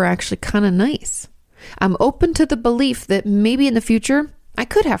 People were actually kind of nice. I'm open to the belief that maybe in the future I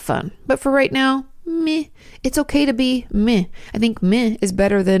could have fun, but for right now, meh. It's okay to be meh. I think meh is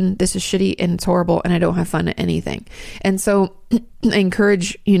better than this is shitty and it's horrible and I don't have fun at anything. And so I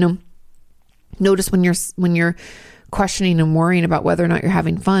encourage, notice when you're questioning and worrying about whether or not you're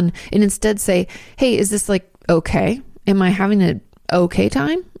having fun, and instead say, hey, is this like okay? Am I having an okay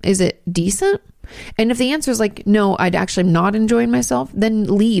time? Is it decent? And if the answer is like, no, I'd actually not enjoying myself, then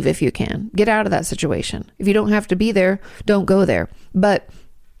leave if you can. Get out of that situation. If you don't have to be there, don't go there. But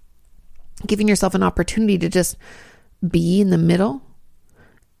giving yourself an opportunity to just be in the middle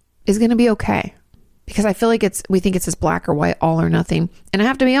is going to be okay. Because I feel like we think it's this black or white, all or nothing. And I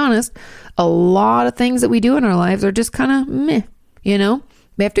have to be honest, a lot of things that we do in our lives are just kind of meh,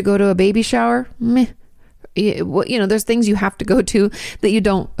 We have to go to a baby shower, meh. There's things you have to go to that you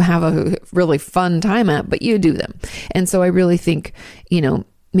don't have a really fun time at, but you do them. And so I really think,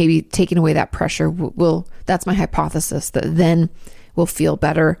 maybe taking away that pressure that's my hypothesis, that then we'll feel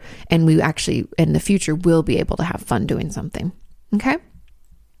better and we actually in the future will be able to have fun doing something. Okay.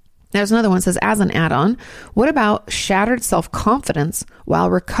 There's another one that says, as an add-on, what about shattered self-confidence while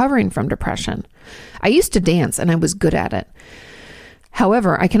recovering from depression? I used to dance and I was good at it.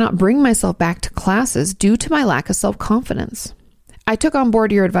 However, I cannot bring myself back to classes due to my lack of self-confidence. I took on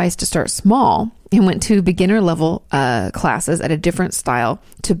board your advice to start small and went to beginner level classes at a different style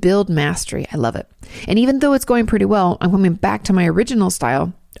to build mastery. I love it. And even though it's going pretty well, I'm coming back to my original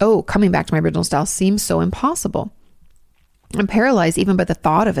style. Coming back to my original style seems so impossible. I'm paralyzed even by the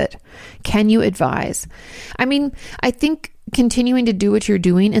thought of it. Can you advise? I mean, I think continuing to do what you're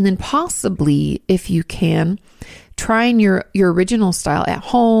doing, and then possibly, if you can, trying your original style at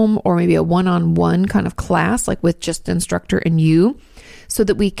home, or maybe a one-on-one kind of class, like with just the instructor and you, so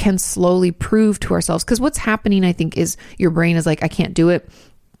that we can slowly prove to ourselves. Because what's happening, I think, is your brain is like, I can't do it.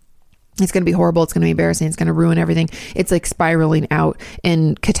 It's going to be horrible. It's going to be embarrassing. It's going to ruin everything. It's like spiraling out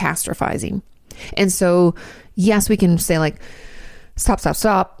and catastrophizing. And so, yes, we can say like, stop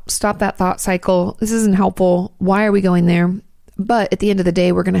that thought cycle. This isn't helpful. Why are we going there? But at the end of the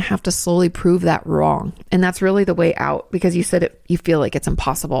day, we're going to have to slowly prove that wrong. And that's really the way out, because you said it, you feel like it's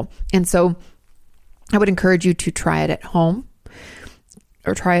impossible. And so I would encourage you to try it at home,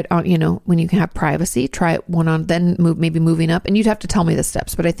 or try it on, when you can have privacy, try it then moving up. And you'd have to tell me the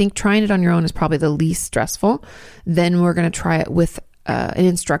steps, but I think trying it on your own is probably the least stressful. Then we're going to try it with an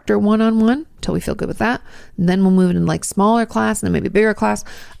instructor one-on-one until we feel good with that. And then we'll move into like smaller class and then maybe bigger class.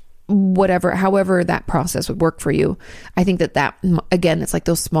 whatever, however that process would work for you. I think that again, it's like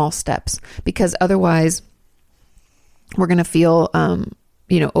those small steps, because otherwise we're going to feel,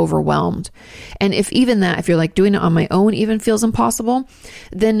 overwhelmed. And if you're like doing it on my own even feels impossible,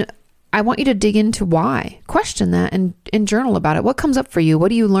 then I want you to dig into why. Question that and journal about it. What comes up for you? What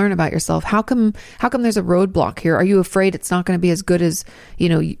do you learn about yourself? How come there's a roadblock here? Are you afraid it's not going to be as good as,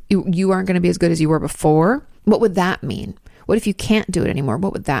 you aren't going to be as good as you were before? What would that mean? What if you can't do it anymore?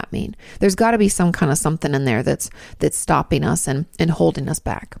 What would that mean? There's got to be some kind of something in there that's stopping us and holding us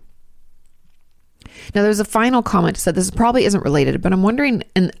back. Now, there's a final comment that said, this probably isn't related, but I'm wondering,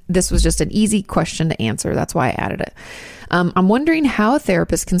 and this was just an easy question to answer. That's why I added it. I'm wondering how a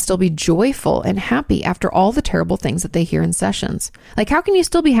therapist can still be joyful and happy after all the terrible things that they hear in sessions. Like, how can you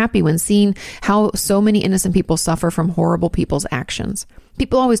still be happy when seeing how so many innocent people suffer from horrible people's actions?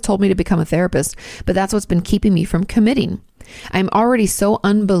 People always told me to become a therapist, but that's what's been keeping me from committing. I'm already so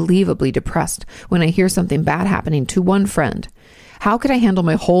unbelievably depressed when I hear something bad happening to one friend. How could I handle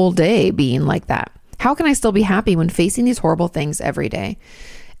my whole day being like that? How can I still be happy when facing these horrible things every day?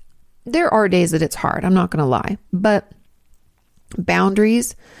 There are days that it's hard, I'm not going to lie, but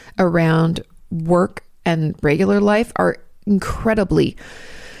boundaries around work and regular life are incredibly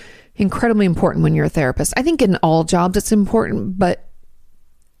important when you're a therapist. I think in all jobs it's important, but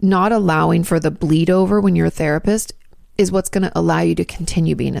not allowing for the bleed over when you're a therapist is what's going to allow you to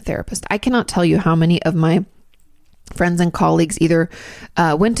continue being a therapist. I cannot tell you how many of my friends and colleagues either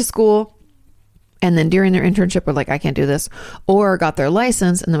went to school and then during their internship were like, I can't do this, or got their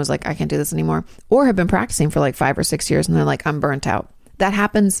license and then was like, I can't do this anymore, or have been practicing for like 5 or 6 years and they're like, I'm burnt out. That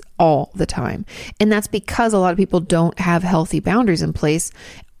happens all the time. And that's because a lot of people don't have healthy boundaries in place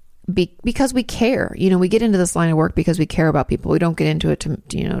because we care. We get into this line of work because we care about people. We don't get into it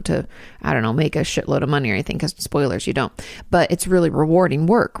to I don't know, make a shitload of money or anything, because spoilers, you don't. But it's really rewarding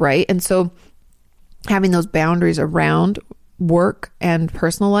work, right? And so having those boundaries around work and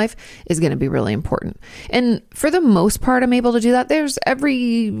personal life is going to be really important. And for the most part, I'm able to do that. There's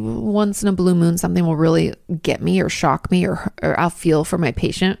every once in a blue moon, something will really get me or shock me, or I'll feel for my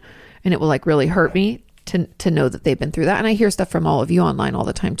patient and it will like really hurt me to know that they've been through that. And I hear stuff from all of you online all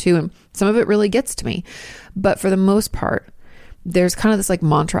the time too. And some of it really gets to me. But for the most part, there's kind of this like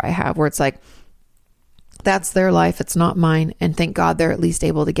mantra I have where it's like, that's their life. It's not mine. And thank God they're at least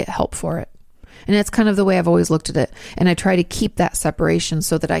able to get help for it. And that's kind of the way I've always looked at it. And I try to keep that separation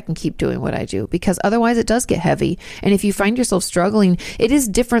so that I can keep doing what I do, because otherwise it does get heavy. And if you find yourself struggling, it is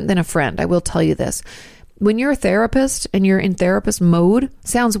different than a friend. I will tell you this. When you're a therapist and you're in therapist mode,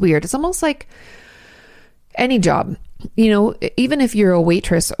 sounds weird. It's almost like any job, even if you're a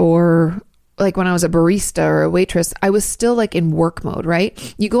waitress, or like when I was a barista or a waitress, I was still like in work mode,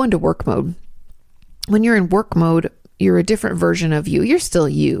 right? You go into work mode. When you're in work mode, you're a different version of you. You're still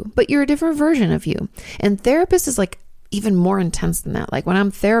you, but you're a different version of you. And therapist is like even more intense than that. Like when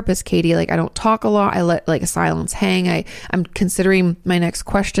I'm therapist, Katie, like I don't talk a lot. I let like a silence hang. I'm considering my next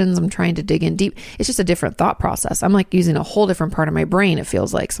questions. I'm trying to dig in deep. It's just a different thought process. I'm like using a whole different part of my brain, it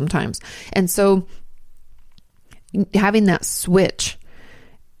feels like sometimes. And so having that switch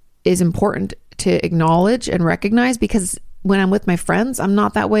is important to acknowledge and recognize, because when I'm with my friends, I'm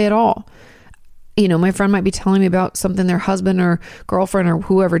not that way at all. My friend might be telling me about something their husband or girlfriend or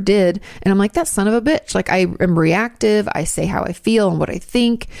whoever did. And I'm like, that son of a bitch. Like I am reactive. I say how I feel and what I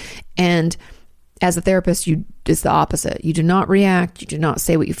think. And as a therapist, it's the opposite. You do not react. You do not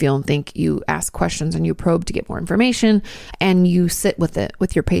say what you feel and think. You ask questions and you probe to get more information, and you sit with it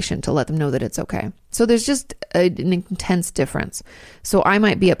with your patient to let them know that it's okay. So there's just an intense difference. So I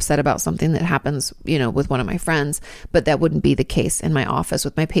might be upset about something that happens, with one of my friends, but that wouldn't be the case in my office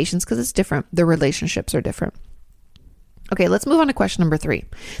with my patients, because it's different. The relationships are different. Okay, let's move on to question number 3.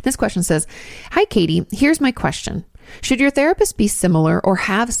 This question says, hi, Katie, here's my question. Should your therapist be similar or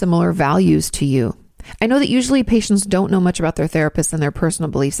have similar values to you? I know that usually patients don't know much about their therapist and their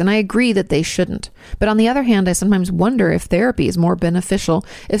personal beliefs, and I agree that they shouldn't. But on the other hand, I sometimes wonder if therapy is more beneficial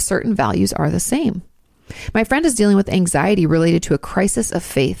if certain values are the same. My friend is dealing with anxiety related to a crisis of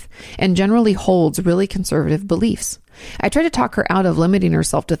faith and generally holds really conservative beliefs. I try to talk her out of limiting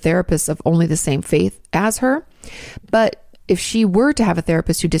herself to therapists of only the same faith as her, but if she were to have a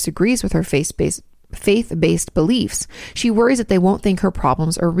therapist who disagrees with her faith-based beliefs, she worries that they won't think her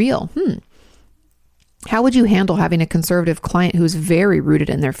problems are real. How would you handle having a conservative client who's very rooted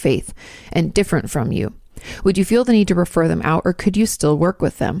in their faith and different from you? Would you feel the need to refer them out, or could you still work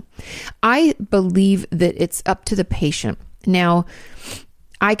with them? I believe that it's up to the patient. Now,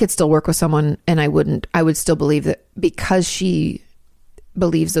 I could still work with someone and I would still believe that because she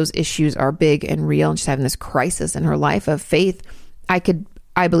believes those issues are big and real and she's having this crisis in her life of faith, I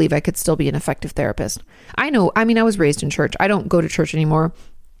I believe I could still be an effective therapist. I was raised in church. I don't go to church anymore.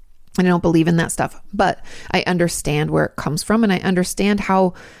 I don't believe in that stuff, but I understand where it comes from, and I understand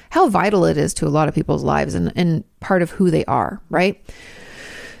how vital it is to a lot of people's lives and part of who they are, right?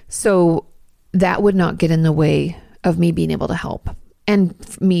 So that would not get in the way of me being able to help and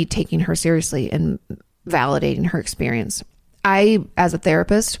me taking her seriously and validating her experience. I, as a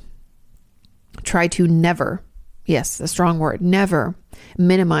therapist, try to never, yes, a strong word, never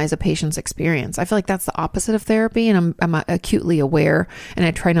minimize a patient's experience. I feel like that's the opposite of therapy, and I'm acutely aware, and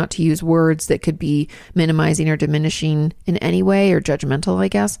I try not to use words that could be minimizing or diminishing in any way, or judgmental, I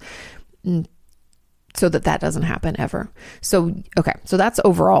guess, so that doesn't happen ever. So, okay, so that's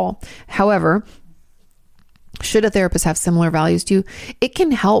overall. However, should a therapist have similar values to you? It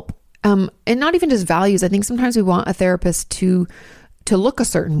can help, and not even just values. I think sometimes we want a therapist to look a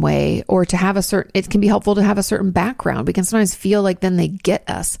certain way, or to have it can be helpful to have a certain background. We can sometimes feel like then they get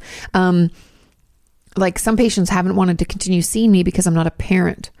us. Like some patients haven't wanted to continue seeing me because I'm not a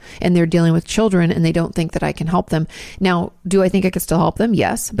parent and they're dealing with children and they don't think that I can help them. Now, do I think I could still help them?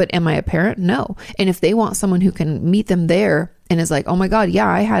 Yes. But am I a parent? No. And if they want someone who can meet them there and is like, oh my God, yeah,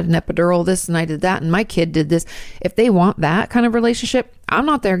 I had an epidural, this, and I did that, and my kid did this. If they want that kind of relationship, I'm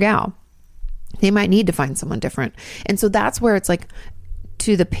not their gal. They might need to find someone different. And so that's where it's like,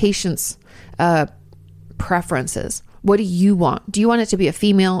 to the patient's preferences. What do you want? Do you want it to be a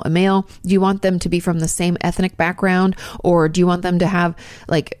female, a male? Do you want them to be from the same ethnic background? Or do you want them to have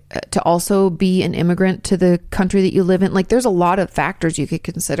to also be an immigrant to the country that you live in? Like there's a lot of factors you could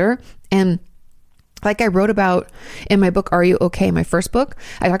consider. And like I wrote about in my book, Are You Okay? My first book,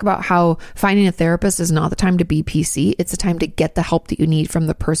 I talk about how finding a therapist is not the time to be PC. It's the time to get the help that you need from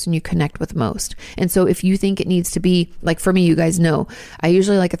the person you connect with most. And so if you think it needs to be, like for me, you guys know, I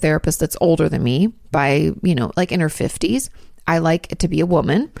usually like a therapist that's older than me by, like in her 50s. I like it to be a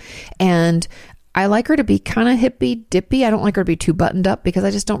woman, and I like her to be kind of hippy dippy. I don't like her to be too buttoned up because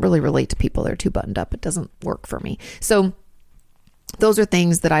I just don't really relate to people that are too buttoned up. It doesn't work for me. So those are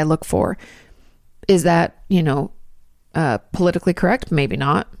things that I look for. Is that, politically correct? Maybe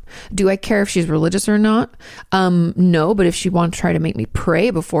not. Do I care if she's religious or not? No, but if she wants to try to make me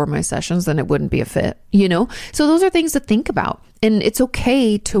pray before my sessions, then it wouldn't be a fit, So those are things to think about. And it's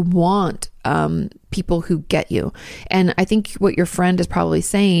okay to want people who get you. And I think what your friend is probably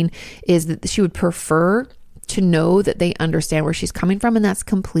saying is that she would prefer to know that they understand where she's coming from, and that's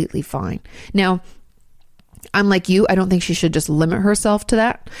completely fine. Now, I'm like you. I don't think she should just limit herself to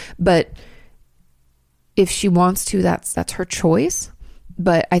that, but if she wants to, that's her choice.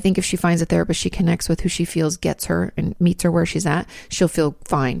 But I think if she finds a therapist she connects with, who she feels gets her and meets her where she's at, she'll feel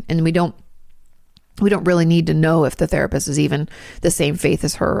fine. And we don't really need to know if the therapist is even the same faith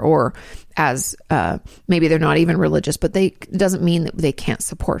as her, or as maybe they're not even religious, but it doesn't mean that they can't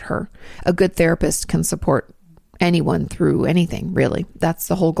support her. A good therapist can support anyone through anything, really. That's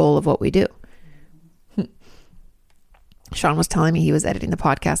the whole goal of what we do. Sean was telling me he was editing the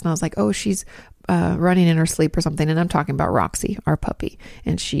podcast, and I was like, oh, she's running in her sleep or something. And I'm talking about Roxy, our puppy,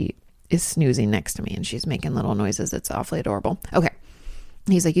 and she is snoozing next to me and she's making little noises. It's awfully adorable. Okay.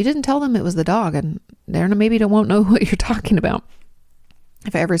 He's like, you didn't tell them it was the dog, and they maybe won't know what you're talking about.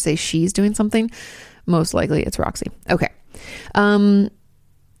 If I ever say she's doing something, most likely it's Roxy. Okay.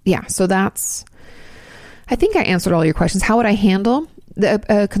 Yeah. So I think I answered all your questions. How would I handle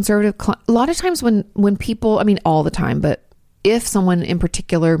the conservative? A lot of times when people, I mean, all the time, but if someone in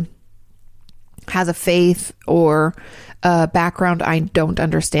particular has a faith or a background I don't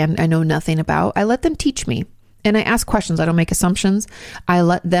understand, I know nothing about, I let them teach me. And I ask questions. I don't make assumptions. I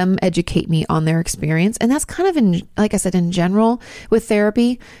let them educate me on their experience. And that's kind of like I said, in general with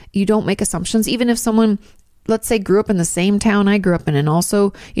therapy, you don't make assumptions. Even if someone, let's say, grew up in the same town I grew up in and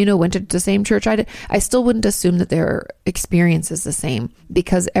also, went to the same church I did, I still wouldn't assume that their experience is the same,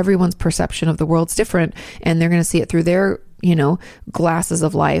 because everyone's perception of the world's different, and they're going to see it through their, glasses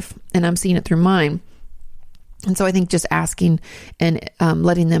of life, and I'm seeing it through mine. And so I think just asking and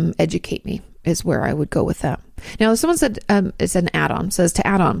letting them educate me is where I would go with that. Now, someone said, it's an add-on, says to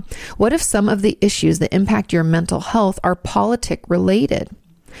add on, what if some of the issues that impact your mental health are politic related?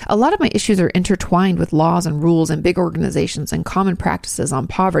 A lot of my issues are intertwined with laws and rules and big organizations and common practices on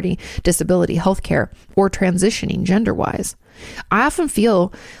poverty, disability, healthcare, or transitioning gender-wise. I often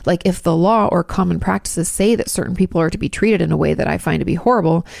feel like if the law or common practices say that certain people are to be treated in a way that I find to be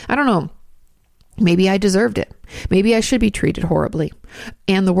horrible, I don't know, maybe I deserved it. Maybe I should be treated horribly.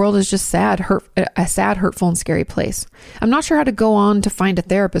 And the world is just a sad, hurtful, and scary place. I'm not sure how to go on to find a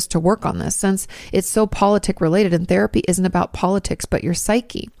therapist to work on this, since it's so politic related, and therapy isn't about politics, but your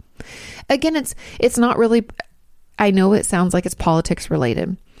psyche. Again, it's not really, I know it sounds like it's politics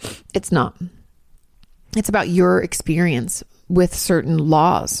related. It's not. It's about your experience with certain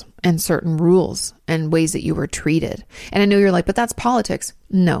laws and certain rules and ways that you were treated. And I know you're like, but that's politics.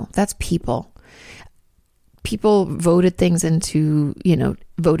 No, that's people. People voted things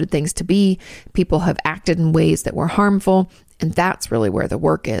voted things to be. People have acted in ways that were harmful. And that's really where the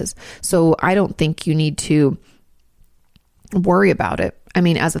work is. So I don't think you need to worry about it. I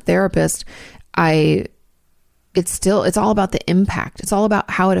mean, as a therapist, it's all about the impact. It's all about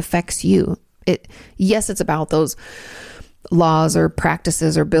how it affects you. Yes, it's about those laws or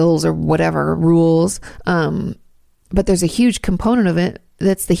practices or bills or whatever rules. But there's a huge component of it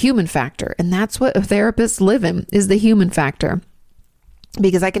that's the human factor. And that's what therapists live in, is the human factor.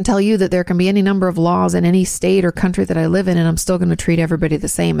 Because I can tell you that there can be any number of laws in any state or country that I live in, and I'm still going to treat everybody the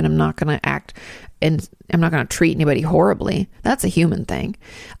same, and I'm not going to act and I'm not going to treat anybody horribly. That's a human thing.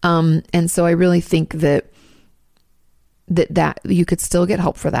 And so I really think that you could still get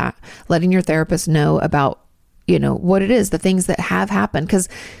help for that. Letting your therapist know about, what it is, the things that have happened. Because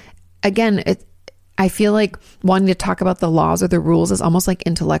again, I feel like wanting to talk about the laws or the rules is almost like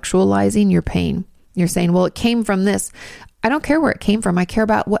intellectualizing your pain. You're saying, well, it came from this. I don't care where it came from. I care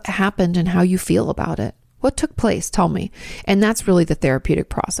about what happened and how you feel about it. What took place? Tell me. And that's really the therapeutic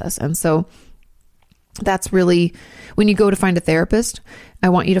process. And so that's really, when you go to find a therapist, I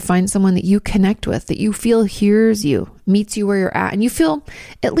want you to find someone that you connect with, that you feel hears you, meets you where you're at, and you feel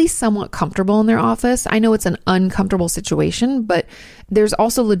at least somewhat comfortable in their office. I know it's an uncomfortable situation, but there's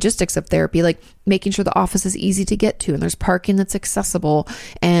also logistics of therapy, like making sure the office is easy to get to and there's parking that's accessible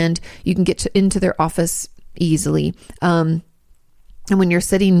and you can get into their office easily. And when you're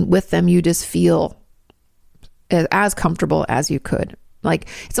sitting with them, you just feel as comfortable as you could. Like,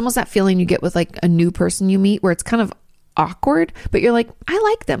 it's almost that feeling you get with like a new person you meet where it's kind of awkward, but you're like, I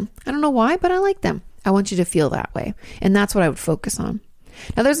like them. I don't know why, but I like them. I want you to feel that way. And that's what I would focus on.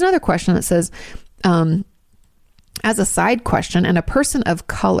 Now, there's another question that says, as a side question, and a person of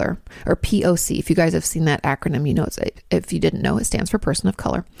color, or POC, if you guys have seen that acronym, you know, if you didn't know, it stands for person of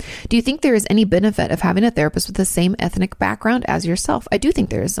color. Do you think there is any benefit of having a therapist with the same ethnic background as yourself? I do think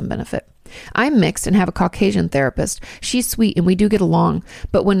there is some benefit. I'm mixed and have a Caucasian therapist. She's sweet and we do get along.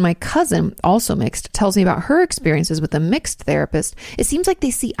 But when my cousin, also mixed, tells me about her experiences with a mixed therapist, it seems like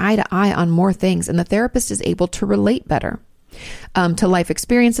they see eye to eye on more things and the therapist is able to relate better to life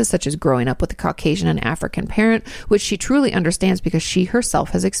experiences such as growing up with a Caucasian and African parent, which she truly understands because she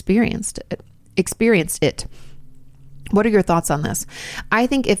herself has experienced it. What are your thoughts on this? I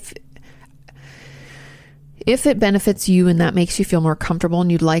think if it benefits you and that makes you feel more comfortable and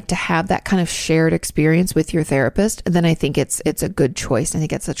you'd like to have that kind of shared experience with your therapist, then I think it's a good choice. I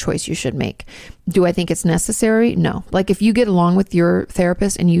think it's a choice you should make. Do I think it's necessary? No. Like, if you get along with your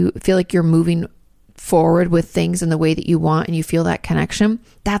therapist and you feel like you're moving forward with things in the way that you want and you feel that connection,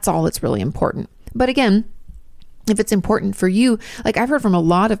 that's all that's really important. But again, if it's important for you, like I've heard from a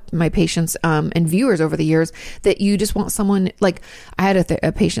lot of my patients and viewers over the years that you just want someone, like I had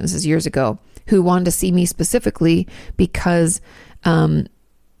a patient, this is years ago, who wanted to see me specifically because, and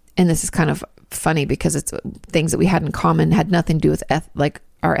this is kind of funny because it's things that we had in common, had nothing to do with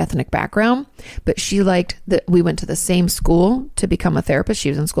our ethnic background, but she liked that we went to the same school to become a therapist. She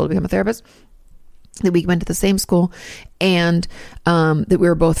was in school to become a therapist. That we went to the same school and that we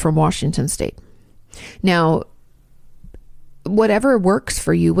were both from Washington State. Now, whatever works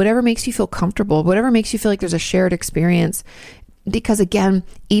for you, whatever makes you feel comfortable, whatever makes you feel like there's a shared experience, because again,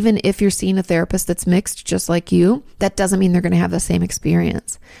 even if you're seeing a therapist that's mixed just like you, that doesn't mean they're going to have the same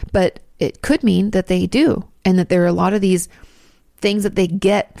experience. But it could mean that they do, and that there are a lot of these things that they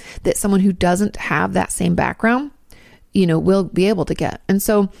get that someone who doesn't have that same background, will be able to get. And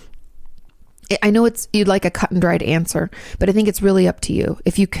so I know you'd like a cut and dried answer, but I think it's really up to you.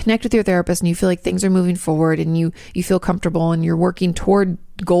 If you connect with your therapist and you feel like things are moving forward and you feel comfortable and you're working toward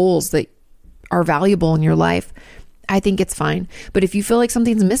goals that are valuable in your life, I think it's fine. But if you feel like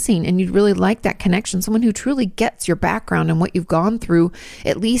something's missing and you'd really like that connection, someone who truly gets your background and what you've gone through,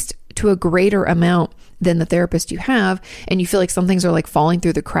 at least to a greater amount than the therapist you have, and you feel like some things are like falling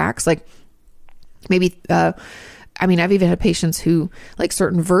through the cracks, like maybe, I've even had patients who, like,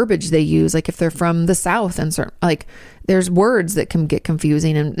 certain verbiage they use, like if they're from the South and certain, like, there's words that can get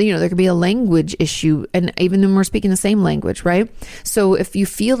confusing and, there could be a language issue, and even when we're speaking the same language, right? So if you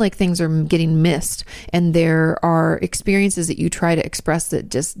feel like things are getting missed and there are experiences that you try to express that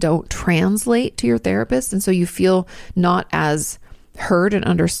just don't translate to your therapist, and so you feel not as heard and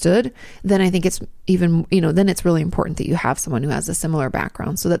understood, then I think it's even, then it's really important that you have someone who has a similar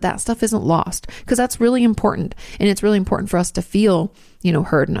background so that stuff isn't lost, because that's really important. And it's really important for us to feel,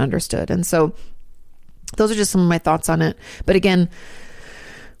 heard and understood. And so Those are just some of my thoughts on it. But again,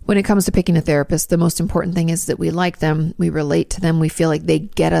 when it comes to picking a therapist, the most important thing is that we like them, we relate to them, we feel like they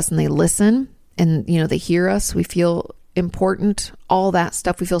get us and they listen and, they hear us, we feel important, all that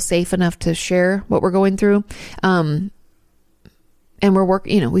stuff. We feel safe enough to share what we're going through. And we're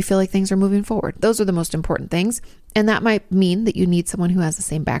we feel like things are moving forward. Those are the most important things. And that might mean that you need someone who has the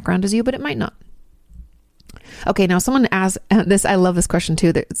same background as you, but it might not. Okay, now someone asked this. I love this question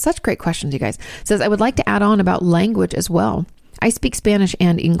too. They're such great questions, you guys. It says, I would like to add on about language as well. I speak Spanish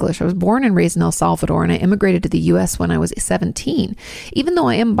and English. I was born and raised in El Salvador, and I immigrated to the U.S. when I was 17. Even though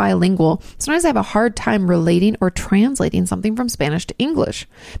I am bilingual, sometimes I have a hard time relating or translating something from Spanish to English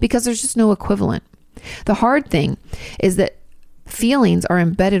because there's just no equivalent. The hard thing is that feelings are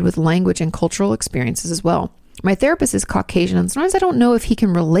embedded with language and cultural experiences as well. My therapist is Caucasian, and sometimes I don't know if he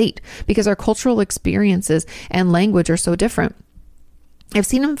can relate because our cultural experiences and language are so different. I've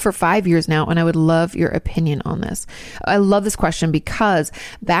seen him for 5 years now, and I would love your opinion on this. I love this question because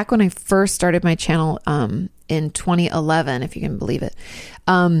back when I first started my channel in 2011, if you can believe it,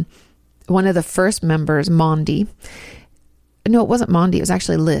 one of the first members, Mondi, no, it wasn't Mondi, it was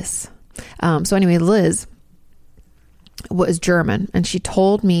actually Liz. So anyway, Liz was German, and she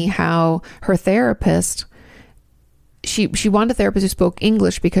told me how her therapist, she wanted a therapist who spoke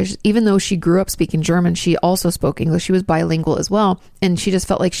English because even though she grew up speaking German, she also spoke English. She was bilingual as well. And she just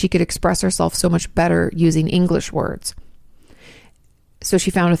felt like she could express herself so much better using English words. So she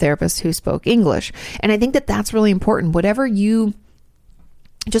found a therapist who spoke English. And I think that that's really important. Whatever you,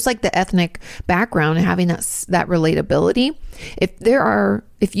 just like the ethnic background and having that relatability,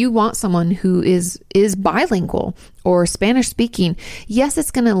 if you want someone who is bilingual or Spanish speaking, yes,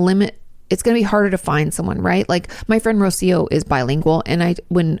 it's going to be harder to find someone, right? Like my friend Rocio is bilingual. And I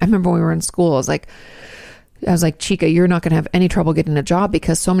remember when we were in school, I was like, Chica, you're not going to have any trouble getting a job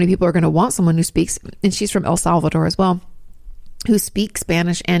because so many people are going to want someone who speaks, and she's from El Salvador as well, who speak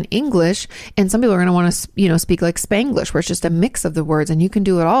Spanish and English. And some people are going to want to, speak like Spanglish, where it's just a mix of the words and you can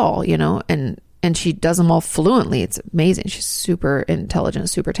do it all, and she does them all fluently. It's amazing. She's super intelligent,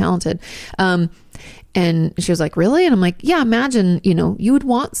 super talented. And she was like, really? And I'm like, yeah, imagine, you would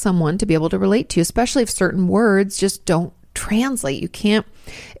want someone to be able to relate to you, especially if certain words just don't translate. You can't,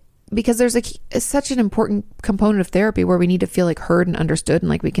 because there's such an important component of therapy where we need to feel like heard and understood and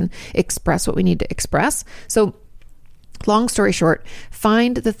like we can express what we need to express. So long story short,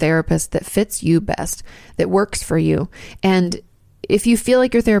 find the therapist that fits you best, that works for you. And if you feel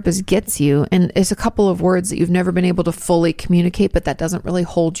like your therapist gets you and it's a couple of words that you've never been able to fully communicate, but that doesn't really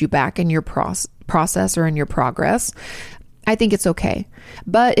hold you back in your process or in your progress, I think it's okay.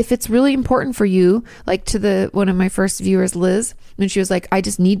 But if it's really important for you, like to one of my first viewers, Liz, when she was like, I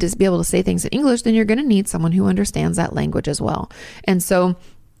just need to be able to say things in English, then you're going to need someone who understands that language as well. And so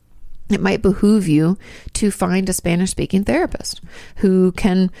it might behoove you to find a Spanish speaking therapist who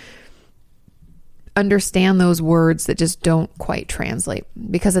can understand those words that just don't quite translate,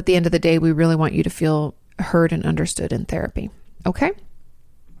 because at the end of the day, we really want you to feel heard and understood in therapy. Okay.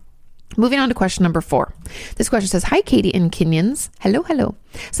 Moving on to question number 4. This question says, hi, Katie and Kenyans. Hello.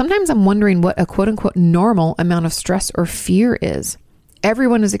 Sometimes I'm wondering what a quote unquote normal amount of stress or fear is.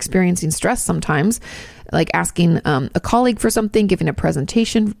 Everyone is experiencing stress sometimes, like asking a colleague for something, giving a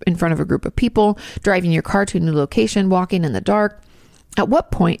presentation in front of a group of people, driving your car to a new location, walking in the dark. At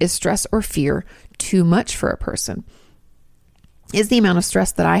what point is stress or fear too much for a person? Is the amount of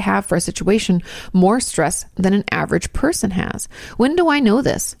stress that I have for a situation more stress than an average person has? When do I know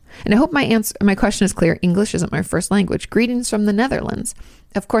this? And I hope my question is clear. English isn't my first language. Greetings from the Netherlands.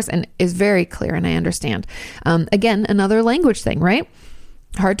 Of course, and is very clear, and I understand. Again, another language thing, right?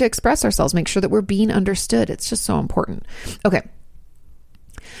 Hard to express ourselves. Make sure that we're being understood. It's just so important. Okay.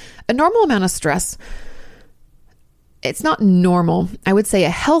 A normal amount of stress, it's not normal. I would say a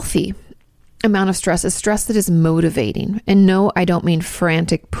healthy amount of stress is stress that is motivating. And no, I don't mean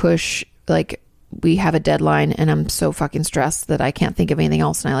frantic push, like we have a deadline and I'm so fucking stressed that I can't think of anything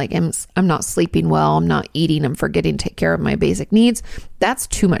else. And I'm not sleeping well. I'm not eating. I'm forgetting to take care of my basic needs. That's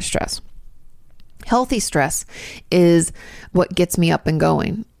too much stress. Healthy stress is what gets me up and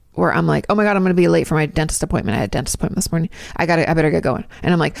going, where I'm like, oh my God, I'm going to be late for my dentist appointment. I had a dentist appointment this morning. I better get going.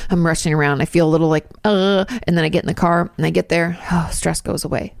 And I'm rushing around. I feel a little like, and then I get in the car and I get there. Oh, stress goes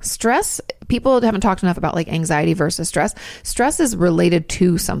away. Stress, people haven't talked enough about like anxiety versus stress. Stress is related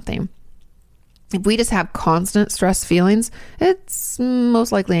to something. If we just have constant stress feelings, it's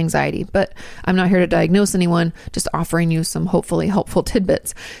most likely anxiety, but I'm not here to diagnose anyone, just offering you some hopefully helpful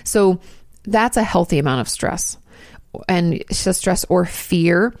tidbits. So that's a healthy amount of stress. And it's just stress or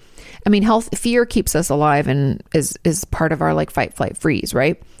fear. I mean, fear keeps us alive and is part of our like fight, flight, freeze,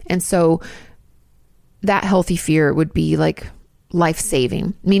 right? And so that healthy fear would be like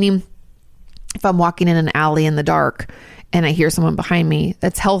life-saving, meaning if I'm walking in an alley in the dark and I hear someone behind me,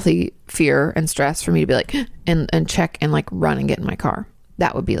 that's healthy fear and stress for me to be like, and check and like run and get in my car.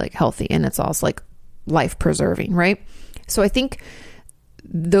 That would be like healthy. And it's also like life preserving, right? So I think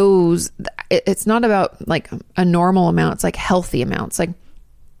it's not about like a normal amount. It's like healthy amounts. Like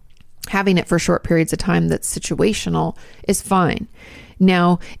having it for short periods of time that's situational is fine.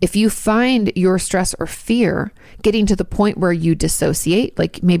 Now, if you find your stress or fear getting to the point where you dissociate,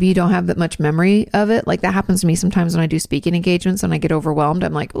 like maybe you don't have that much memory of it, like that happens to me sometimes when I do speaking engagements and I get overwhelmed.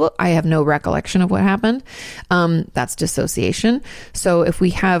 I'm like, well, I have no recollection of what happened. That's dissociation. So if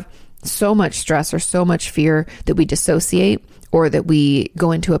we have so much stress or so much fear that we dissociate, or that we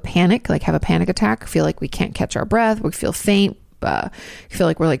go into a panic, like have a panic attack, feel like we can't catch our breath, we feel faint, feel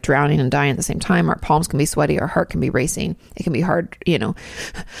like we're like drowning and dying at the same time. Our palms can be sweaty, our heart can be racing. It can be hard,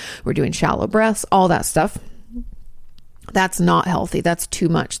 we're doing shallow breaths, all that stuff. That's not healthy. That's too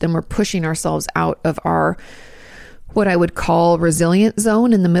much. Then we're pushing ourselves out of our, what I would call resilient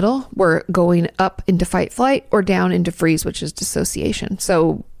zone in the middle. We're going up into fight, flight, or down into freeze, which is dissociation.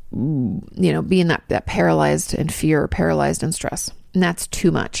 So, being that paralyzed in fear, paralyzed in stress, and that's too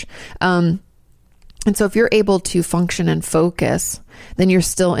much. And so if you're able to function and focus, then you're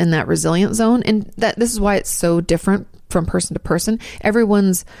still in that resilient zone. And this is why it's so different from person to person.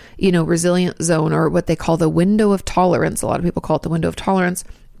 Everyone's, resilient zone, or what they call the window of tolerance. A lot of people call it the window of tolerance.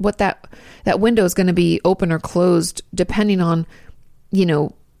 What that window is going to be open or closed depending on,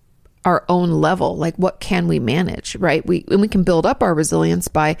 our own level. Like what can we manage, right? We can build up our resilience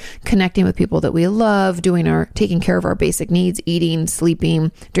by connecting with people that we love, taking care of our basic needs, eating,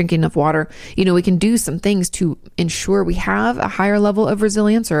 sleeping, drinking enough water. We can do some things to ensure we have a higher level of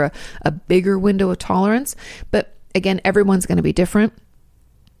resilience or a bigger window of tolerance. But again, everyone's going to be different.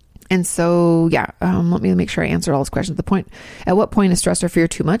 And so, let me make sure I answered all those questions. At what point is stress or fear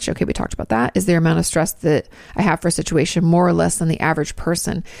too much? Okay, we talked about that. Is there amount of stress that I have for a situation more or less than the average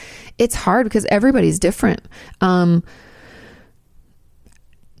person? It's hard because everybody's different. I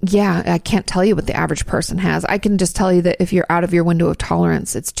can't tell you what the average person has. I can just tell you that if you're out of your window of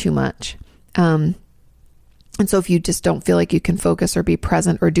tolerance, it's too much. And so if you just don't feel like you can focus or be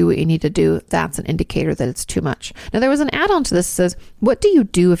present or do what you need to do, that's an indicator that it's too much. Now, there was an add-on to this that says, what do you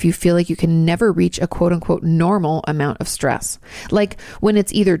do if you feel like you can never reach a quote unquote normal amount of stress? Like when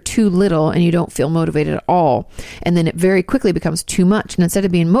it's either too little and you don't feel motivated at all, and then it very quickly becomes too much. And instead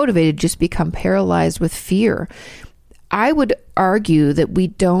of being motivated, just become paralyzed with fear. I would argue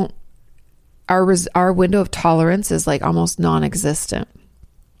that our window of tolerance is like almost non-existent.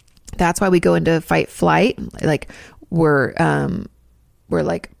 That's why we go into fight flight, like we're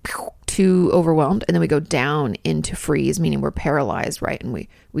like too overwhelmed, and then we go down into freeze, meaning we're paralyzed, right? And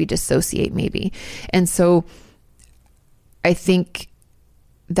we dissociate maybe. And so I think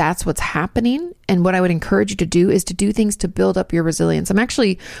that's what's happening. And what I would encourage you to do is to do things to build up your resilience. I'm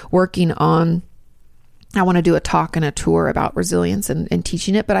actually working on, I want to do a talk and a tour about resilience and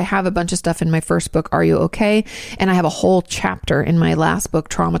teaching it, but I have a bunch of stuff in my first book, Are You Okay? And I have a whole chapter in my last book,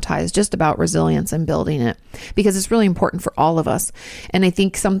 Traumatized, just about resilience and building it, because it's really important for all of us. And I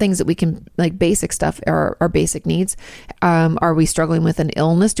think some things that we can, like basic stuff, are our basic needs. Are we struggling with an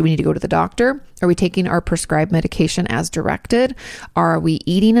illness? Do we need to go to the doctor? Are we taking our prescribed medication as directed? Are we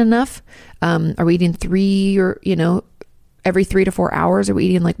eating enough? Are we eating every 3 to 4 hours? Are we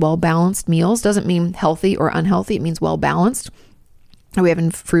eating like well-balanced meals? Doesn't mean healthy or unhealthy. It means well-balanced. Are we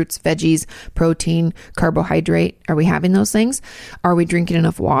having fruits, veggies, protein, carbohydrate? Are we having those things? Are we drinking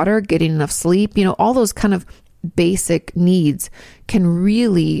enough water, getting enough sleep? All those kind of basic needs can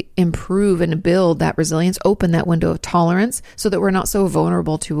really improve and build that resilience, open that window of tolerance so that we're not so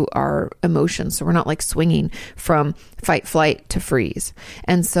vulnerable to our emotions. So we're not like swinging from fight, flight to freeze.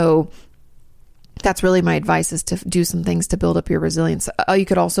 And so that's really my advice, is to do some things to build up your resilience. You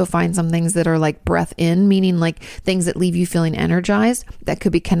could also find some things that are like breath in, meaning like things that leave you feeling energized. That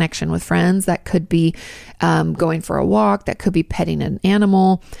could be connection with friends. That could be going for a walk. That could be petting an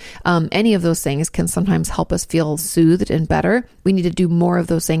animal. Any of those things can sometimes help us feel soothed and better. We need to do more of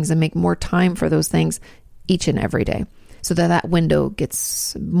those things and make more time for those things each and every day so that window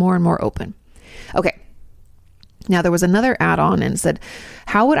gets more and more open. Okay. Now, there was another add-on and said,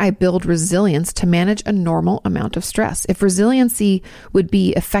 how would I build resilience to manage a normal amount of stress? If resiliency would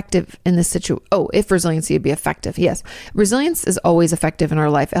be effective in this situation. If resiliency would be effective. Yes. Resilience is always effective in our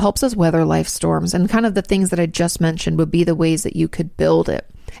life. It helps us weather life storms, and kind of the things that I just mentioned would be the ways that you could build it.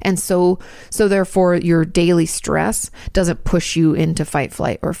 And so therefore your daily stress doesn't push you into fight,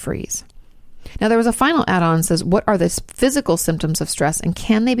 flight, or freeze. Now, there was a final add-on that says, what are the physical symptoms of stress and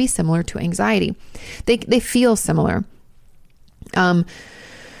can they be similar to anxiety? They feel similar.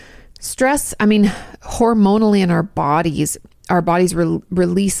 Stress, hormonally in our bodies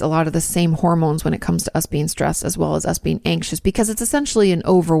release a lot of the same hormones when it comes to us being stressed as well as us being anxious, because it's essentially an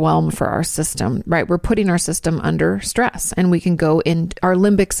overwhelm for our system, right? We're putting our system under stress, and we can go in. Our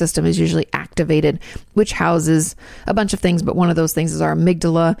limbic system is usually activated, which houses a bunch of things, but one of those things is our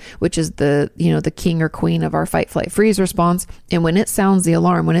amygdala, which is the king or queen of our fight, flight, freeze response. And when it sounds the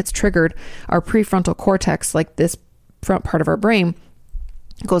alarm, when it's triggered, our prefrontal cortex, like this front part of our brain,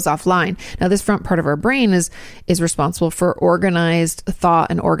 goes offline. Now, this front part of our brain is responsible for organized thought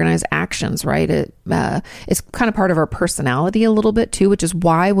and organized actions, right? It's kind of part of our personality a little bit too, which is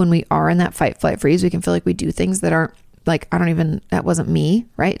why when we are in that fight, flight, freeze, we can feel like we do things that aren't like, that wasn't me,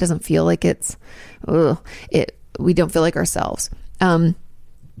 right? It doesn't feel like we don't feel like ourselves. And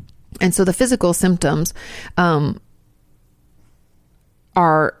so the physical symptoms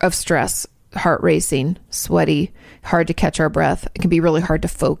are of stress: heart racing, sweaty, hard to catch our breath. It can be really hard to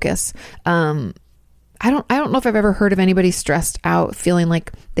focus. I don't know if I've ever heard of anybody stressed out feeling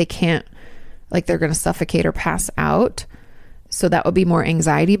like they can't, like they're going to suffocate or pass out. So that would be more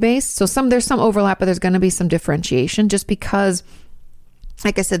anxiety based. So there's some overlap, but there's going to be some differentiation, just because,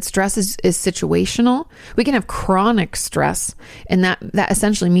 like I said, stress is situational. We can have chronic stress, and that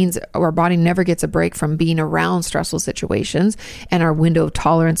essentially means our body never gets a break from being around stressful situations, and our window of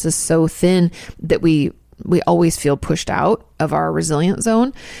tolerance is so thin that we always feel pushed out of our resilient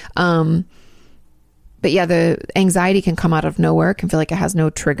zone. But yeah, the anxiety can come out of nowhere. It can feel like it has no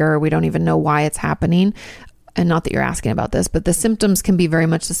trigger. We don't even know why it's happening. And not that you're asking about this, but the symptoms can be very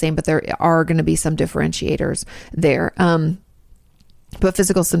much the same, but there are going to be some differentiators there. But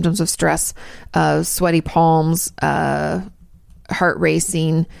physical symptoms of stress, sweaty palms, heart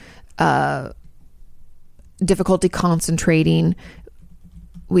racing, difficulty concentrating.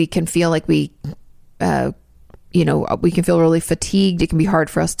 We can feel like we can feel really fatigued. It can be hard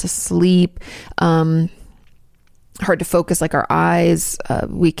for us to sleep, hard to focus, like our eyes.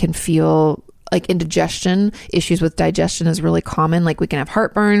 We can feel like indigestion. Issues with digestion is really common. Like we can have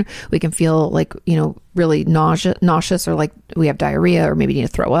heartburn. We can feel like, really nauseous, or like we have diarrhea, or maybe need to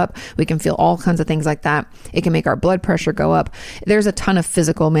throw up. We can feel all kinds of things like that. It can make our blood pressure go up. There's a ton of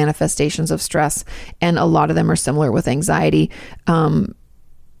physical manifestations of stress, and a lot of them are similar with anxiety. But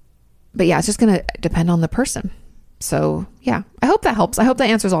yeah, it's just going to depend on the person. So yeah, I hope that helps. I hope that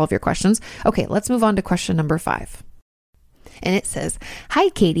answers all of your questions. Okay, let's move on to question number 5. And it says, "Hi,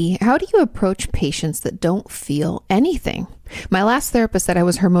 Katie. How do you approach patients that don't feel anything? My last therapist said I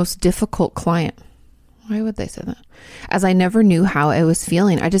was her most difficult client." Why would they say that? "As I never knew how I was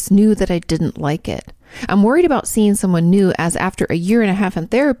feeling. I just knew that I didn't like it. I'm worried about seeing someone new, as after a year and a half in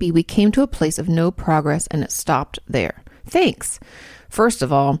therapy, we came to a place of no progress and it stopped there. Thanks." First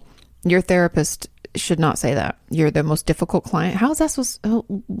of all, your therapist should not say that. You're the most difficult client. How is that supposed to,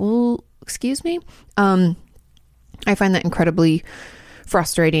 well, excuse me? I find that incredibly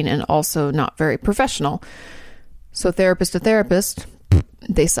frustrating and also not very professional. So therapist to therapist,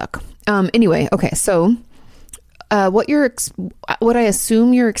 they suck. Anyway, okay. So, what I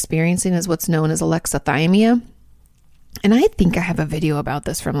assume you're experiencing is what's known as alexithymia. And I think I have a video about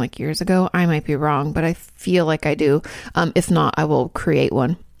this from like years ago. I might be wrong, but I feel like I do. If not, I will create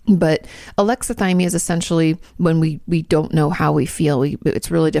one. But alexithymia is essentially when we don't know how we feel.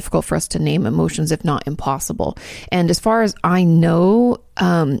 It's really difficult for us to name emotions, if not impossible. And as far as I know,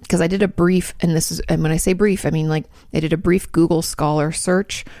 because I did a brief, and when I say brief, I mean like I did a brief Google Scholar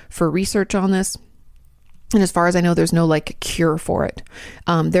search for research on this. And as far as I know, there's no like cure for it.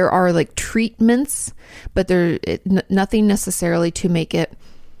 There are like treatments, but nothing necessarily to make it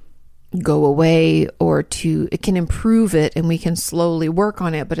go away, or it can improve it, and we can slowly work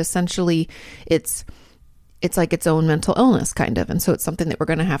on it. But essentially it's like its own mental illness kind of. And so it's something that we're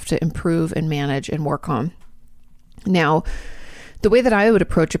going to have to improve and manage and work on. Now, the way that I would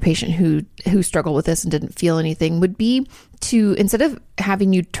approach a patient who struggled with this and didn't feel anything would be to, instead of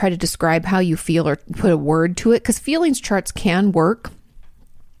having you try to describe how you feel or put a word to it, because feelings charts can work.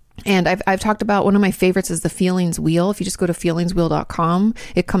 And I've talked about, one of my favorites is the feelings wheel. If you just go to feelingswheel.com,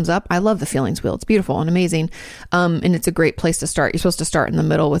 it comes up. I love the feelings wheel. It's beautiful and amazing. And it's a great place to start. You're supposed to start in the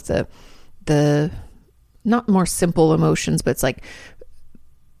middle with the not more simple emotions, but it's like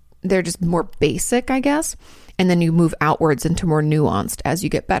they're just more basic, I guess. And then you move outwards into more nuanced as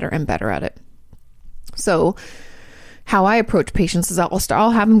you get better and better at it. So how I approach patients is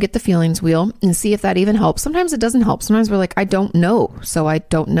I'll have them get the feelings wheel and see if that even helps. Sometimes it doesn't help. Sometimes we're like, I don't know. So I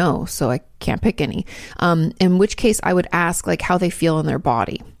don't know. So I can't pick any. In which case I would ask like how they feel in their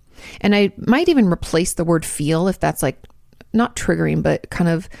body. And I might even replace the word feel if that's like not triggering, but kind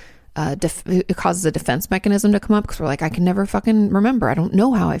of it causes a defense mechanism to come up because we're like, I can never fucking remember. I don't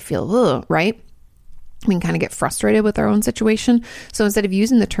know how I feel. Ugh, right? We can kind of get frustrated with our own situation. So instead of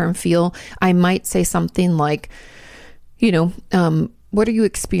using the term feel, I might say something like, what are you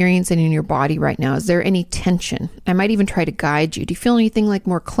experiencing in your body right now? Is there any tension? I might even try to guide you. Do you feel anything like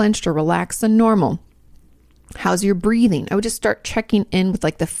more clenched or relaxed than normal? How's your breathing? I would just start checking in with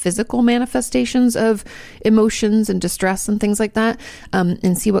like the physical manifestations of emotions and distress and things like that,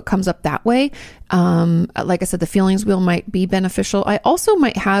 and see what comes up that way. Like I said, the feelings wheel might be beneficial. I also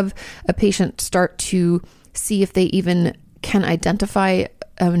might have a patient start to see if they even can identify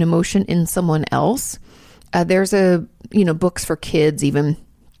an emotion in someone else. There's books for kids even.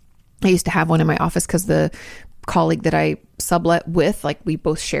 I used to have one in my office because the colleague that I sublet with, like we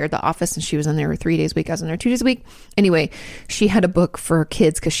both shared the office and she was in there 3 days a week. I was in there 2 days a week. Anyway, she had a book for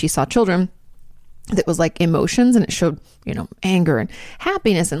kids because she saw children that was like emotions and it showed, anger and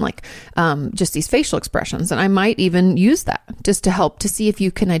happiness and like just these facial expressions. And I might even use that just to help to see if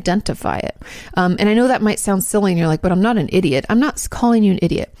you can identify it. And I know that might sound silly and you're like, but I'm not an idiot. I'm not calling you an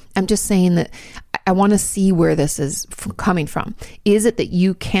idiot. I'm just saying that I want to see where this is coming from. Is it that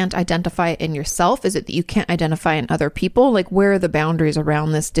you can't identify it in yourself? Is it that you can't identify in other people? Like, where are the boundaries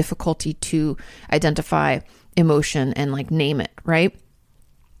around this difficulty to identify emotion and like name it, right?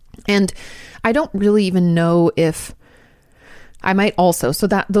 And I don't really even know if I might also, so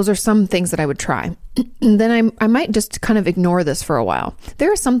that those are some things that I would try. And then I might just kind of ignore this for a while.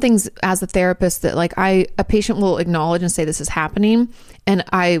 There are some things as a therapist that like a patient will acknowledge and say, this is happening. And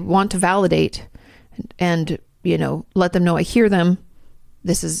I want to validate and, let them know I hear them.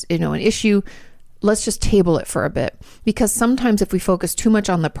 This is, an issue. Let's just table it for a bit, because sometimes if we focus too much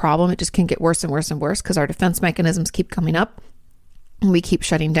on the problem, it just can get worse and worse and worse because our defense mechanisms keep coming up and we keep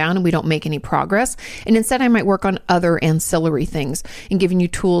shutting down and we don't make any progress. And instead I might work on other ancillary things and giving you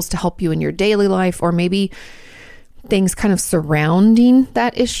tools to help you in your daily life, or maybe things kind of surrounding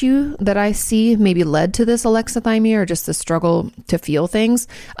that issue that I see maybe led to this alexithymia or just the struggle to feel things.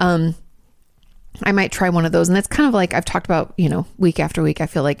 I might try one of those. And that's kind of like I've talked about, week after week. I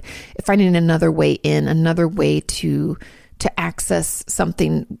feel like finding another way in, another way to access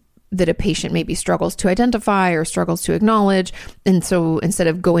something that a patient maybe struggles to identify or struggles to acknowledge. And so instead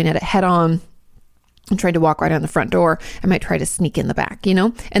of going at it head on and trying to walk right on the front door, I might try to sneak in the back,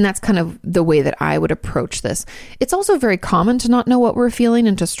 and that's kind of the way that I would approach this. It's also very common to not know what we're feeling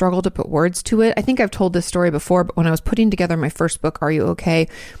and to struggle to put words to it. I think I've told this story before, but when I was putting together my first book, Are You Okay?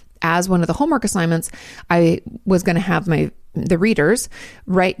 As one of the homework assignments, I was going to have the readers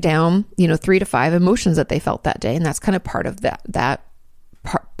write down, 3 to 5 emotions that they felt that day. And that's kind of part of that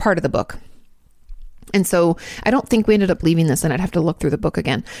part of the book. And so I don't think we ended up leaving this, and I'd have to look through the book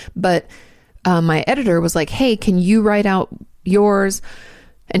again. But my editor was like, hey, can you write out yours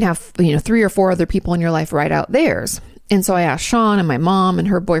and have, 3 or 4 other people in your life write out theirs? And so I asked Sean and my mom and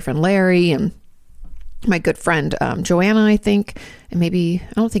her boyfriend, Larry, and my good friend, Joanna, I think, and maybe,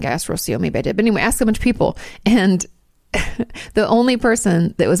 I don't think I asked Rocio, maybe I did, but anyway, I asked a bunch of people, and the only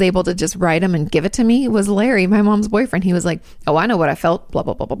person that was able to just write them and give it to me was Larry, my mom's boyfriend. He was like, oh, I know what I felt, blah,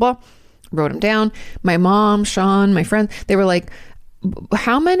 blah, blah, blah, blah, wrote them down. My mom, Sean, my friend, they were like,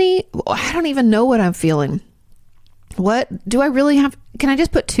 how many? I don't even know what I'm feeling. What do I really have? Can I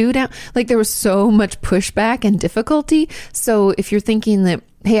just put 2 down? Like, there was so much pushback and difficulty. So if you're thinking that,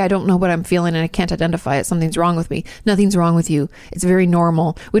 hey, I don't know what I'm feeling and I can't identify it, something's wrong with me. Nothing's wrong with you. It's very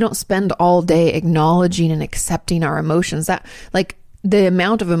normal. We don't spend all day acknowledging and accepting our emotions. That, like, the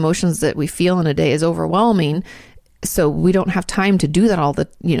amount of emotions that we feel in a day is overwhelming. So we don't have time to do that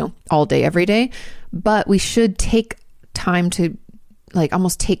all day, every day. But we should take time to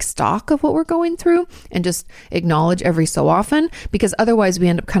almost take stock of what we're going through and just acknowledge every so often, because otherwise we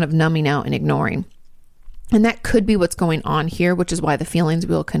end up kind of numbing out and ignoring. And that could be what's going on here, which is why the feelings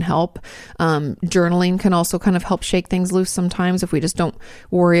wheel can help. Journaling can also kind of help shake things loose sometimes. If we just don't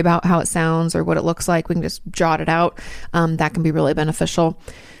worry about how it sounds or what it looks like, we can just jot it out. That can be really beneficial.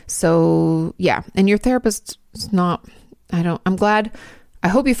 So yeah. And your therapist is not, I'm glad, I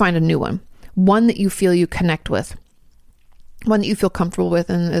hope you find a new one that you feel you connect with, one that you feel comfortable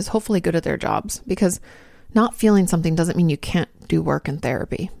with and is hopefully good at their jobs, because not feeling something doesn't mean you can't do work in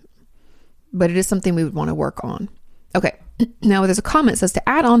therapy. But it is something we would want to work on. Okay, now there's a comment that says, to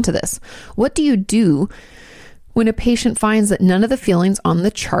add on to this, what do you do when a patient finds that none of the feelings on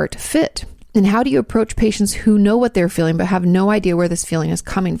the chart fit? And how do you approach patients who know what they're feeling but have no idea where this feeling is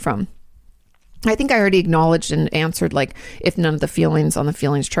coming from? I think I already acknowledged and answered, like, if none of the feelings on the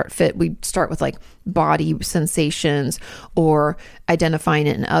feelings chart fit, we start with like body sensations or identifying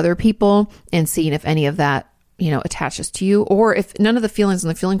it in other people and seeing if any of that, attaches to you. Or if none of the feelings on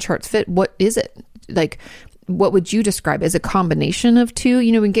the feeling charts fit, what is it? Like, what would you describe as a combination of two?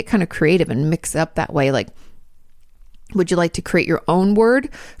 We can get kind of creative and mix up that way. Like, would you like to create your own word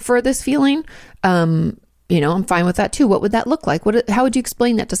for this feeling? I'm fine with that too. What would that look like? How would you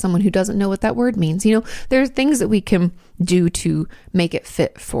explain that to someone who doesn't know what that word means? There are things that we can do to make it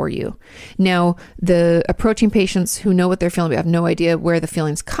fit for you. Now, the approaching patients who know what they're feeling, but have no idea where the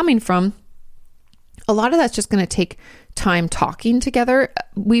feeling's coming from, a lot of that's just going to take time talking together.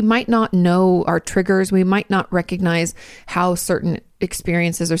 We might not know our triggers. We might not recognize how certain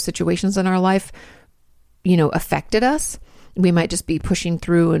experiences or situations in our life, affected us. We might just be pushing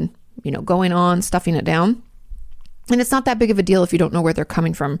through and going on, stuffing it down. And it's not that big of a deal if you don't know where they're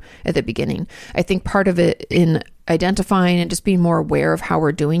coming from at the beginning. I think part of it in identifying and just being more aware of how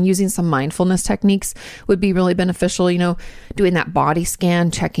we're doing, using some mindfulness techniques would be really beneficial. Doing that body scan,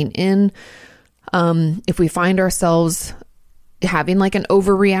 checking in. If we find ourselves having like an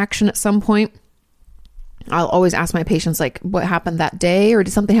overreaction at some point, I'll always ask my patients, like, what happened that day, or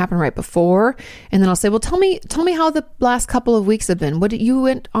did something happen right before? And then I'll say, well, tell me how the last couple of weeks have been. You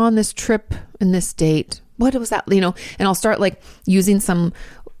went on this trip and this date. What was that? And I'll start like using some,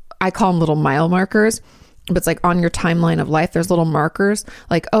 I call them little mile markers, but it's like on your timeline of life, there's little markers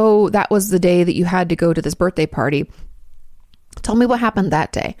like, oh, that was the day that you had to go to this birthday party. Tell me what happened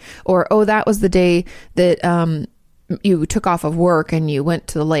that day. Or, oh, that was the day that, you took off of work and you went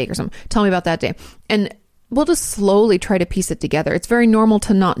to the lake or something. Tell me about that day. And we'll just slowly try to piece it together. It's very normal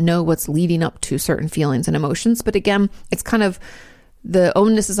to not know what's leading up to certain feelings and emotions. But again, it's kind of the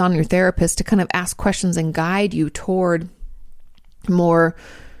onus is on your therapist to kind of ask questions and guide you toward more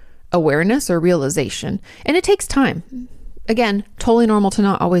awareness or realization. And it takes time. Again, totally normal to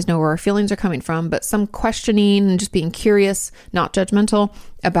not always know where our feelings are coming from, but some questioning and just being curious, not judgmental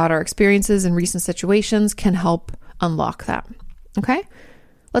about our experiences and recent situations can help unlock that. Okay?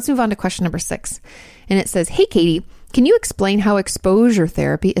 Let's move on to question number 6. And it says, hey, Katie, can you explain how exposure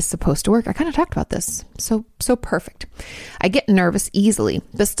therapy is supposed to work? I kind of talked about this. So perfect. I get nervous easily,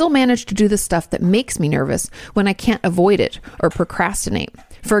 but still manage to do the stuff that makes me nervous when I can't avoid it or procrastinate.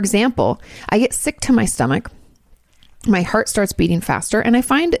 For example, I get sick to my stomach. My heart starts beating faster, and I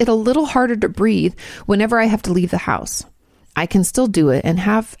find it a little harder to breathe whenever I have to leave the house. I can still do it and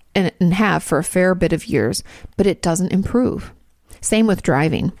have for a fair bit of years, but it doesn't improve. Same with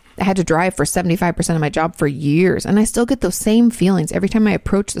driving. I had to drive for 75% of my job for years, and I still get those same feelings every time I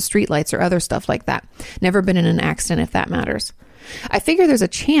approach the streetlights or other stuff like that. Never been in an accident, if that matters. I figure there's a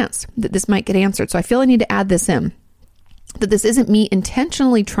chance that this might get answered, so I feel I need to add this in. That this isn't me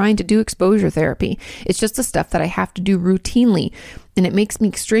intentionally trying to do exposure therapy. It's just the stuff that I have to do routinely, and it makes me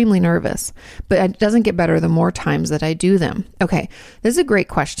extremely nervous. But it doesn't get better the more times that I do them. Okay, this is a great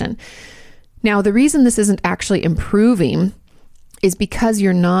question. Now, the reason this isn't actually improving is because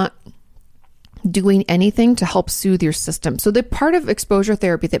you're not doing anything to help soothe your system. So the part of exposure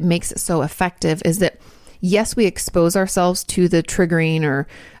therapy that makes it so effective is that, yes, we expose ourselves to the triggering or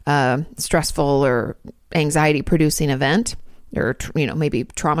stressful or anxiety producing event, or maybe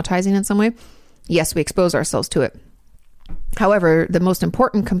traumatizing in some way. Yes, we expose ourselves to it. However, the most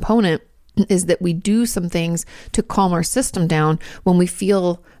important component is that we do some things to calm our system down when we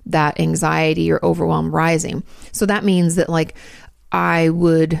feel that anxiety or overwhelm rising. So that means that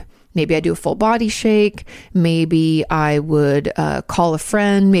maybe I do a full body shake. Maybe I would call a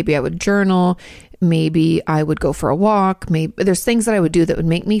friend. Maybe I would journal. Maybe I would go for a walk. Maybe there's things that I would do that would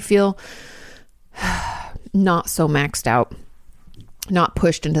make me feel not so maxed out, not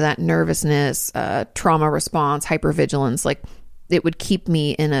pushed into that nervousness, trauma response, hypervigilance. Like, it would keep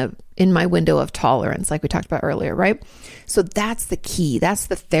me in my window of tolerance, like we talked about earlier, right? So that's the key. That's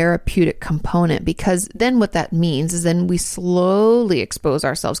the therapeutic component, because then what that means is then we slowly expose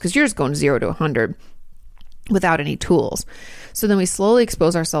ourselves, because you're just going 0 to 100 without any tools. So then we slowly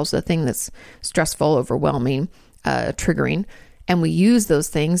expose ourselves to the thing that's stressful, overwhelming, triggering, and we use those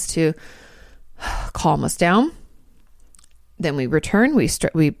things to calm us down. Then we return,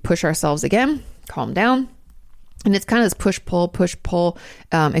 we push ourselves again, calm down. And it's kind of this push, pull,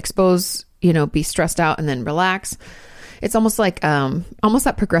 expose, be stressed out and then relax. It's almost like, almost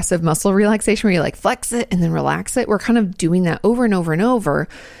that progressive muscle relaxation where you like flex it and then relax it. We're kind of doing that over and over and over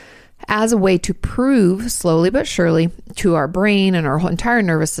as a way to prove slowly but surely to our brain and our whole entire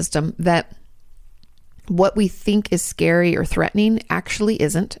nervous system that what we think is scary or threatening actually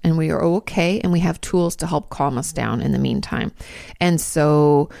isn't, and we are okay, and we have tools to help calm us down in the meantime. And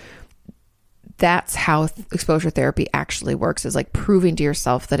so that's how exposure therapy actually works, is like proving to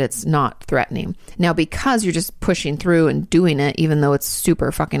yourself that it's not threatening. Now, because you're just pushing through and doing it, even though it's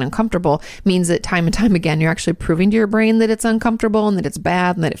super fucking uncomfortable, means that time and time again, you're actually proving to your brain that it's uncomfortable and that it's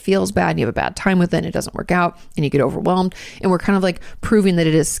bad and that it feels bad and you have a bad time with it and it doesn't work out and you get overwhelmed. And we're kind of like proving that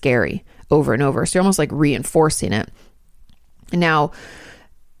it is scary over and over. So you're almost like reinforcing it. Now,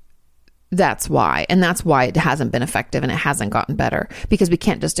 that's why. And that's why it hasn't been effective and it hasn't gotten better, because we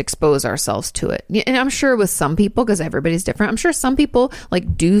can't just expose ourselves to it. And I'm sure with some people, because everybody's different, I'm sure some people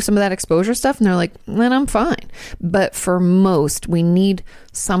like do some of that exposure stuff and they're like, then I'm fine. But for most, we need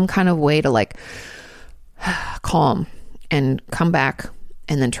some kind of way to like calm and come back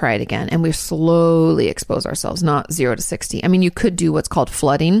and then try it again. And we slowly expose ourselves, not 0 to 60. I mean, you could do what's called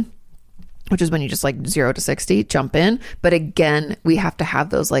flooding, which is when you just like 0 to 60, jump in. But again, we have to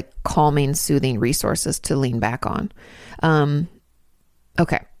have those like calming, soothing resources to lean back on.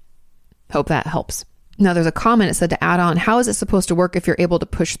 Okay. Hope that helps. Now there's a comment, it said to add on, how is it supposed to work if you're able to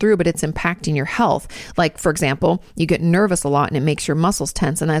push through, but it's impacting your health? Like, for example, you get nervous a lot and it makes your muscles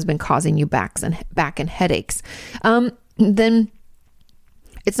tense and has been causing you back and headaches. Then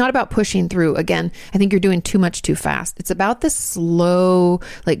it's not about pushing through. Again, I think you're doing too much too fast. It's about this slow,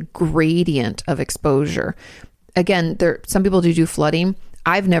 like gradient of exposure. Again, some people do flooding.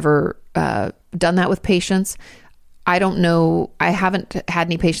 I've never done that with patients. I don't know. I haven't had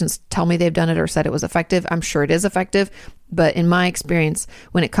any patients tell me they've done it or said it was effective. I'm sure it is effective. But in my experience,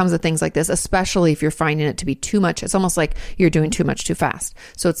 when it comes to things like this, especially if you're finding it to be too much, it's almost like you're doing too much too fast.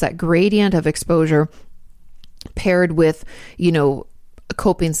 So it's that gradient of exposure paired with,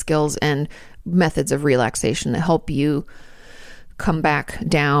 coping skills and methods of relaxation that help you come back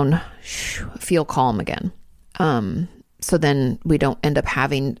down, feel calm again. So then we don't end up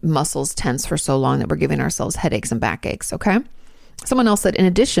having muscles tense for so long that we're giving ourselves headaches and backaches. Okay. Someone else said, in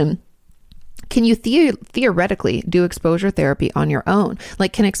addition, can you theoretically do exposure therapy on your own?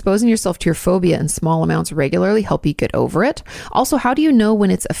 Like, can exposing yourself to your phobia in small amounts regularly help you get over it? Also, how do you know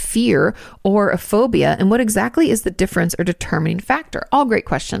when it's a fear or a phobia? And what exactly is the difference or determining factor? All great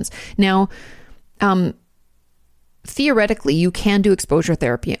questions. Now, theoretically, you can do exposure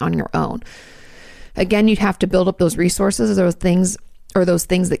therapy on your own. Again, you'd have to build up those resources, those things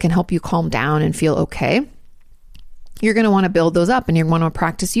that can help you calm down and feel okay. You're going to want to build those up and you're going to want to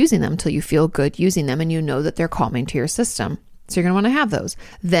practice using them until you feel good using them and you know that they're calming to your system. So you're going to want to have those.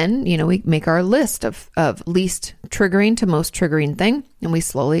 Then, we make our list of least triggering to most triggering thing, and we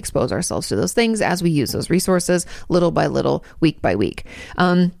slowly expose ourselves to those things as we use those resources little by little, week by week.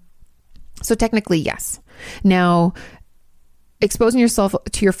 So technically, yes. Now, exposing yourself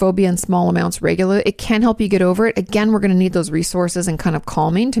to your phobia in small amounts regularly, it can help you get over it. Again, we're going to need those resources and kind of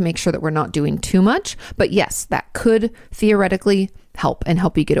calming to make sure that we're not doing too much. But yes, that could theoretically help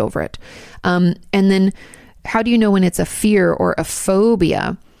you get over it. And then how do you know when it's a fear or a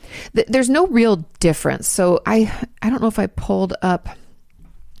phobia? There's no real difference. So I don't know if I pulled up,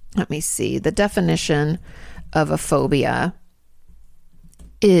 let me see, the definition of a phobia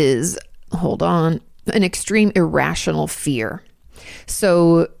is, hold on, an extreme irrational fear.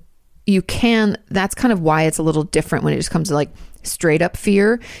 So that's kind of why it's a little different when it just comes to like straight up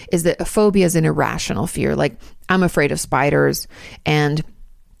fear, is that a phobia is an irrational fear. Like, I'm afraid of spiders and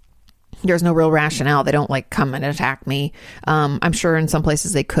there's no real rationale. They don't like come and attack me. I'm sure in some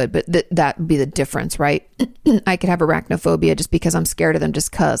places they could, but that would be the difference, right? I could have arachnophobia just because I'm scared of them,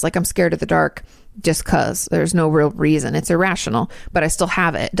 just cause. Like, I'm scared of the dark just cause. There's no real reason. It's irrational, but I still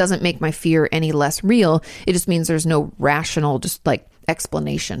have it. It doesn't make my fear any less real. It just means there's no rational, just like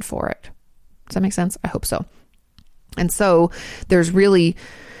explanation for it. Does that make sense? I hope so. And so there's really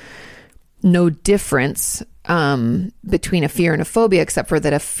no difference between a fear and a phobia, except for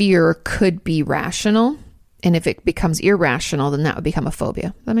that a fear could be rational. And if it becomes irrational, then that would become a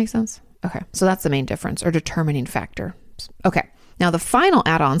phobia. Does that make sense? Okay. So that's the main difference or determining factor. Okay. Now the final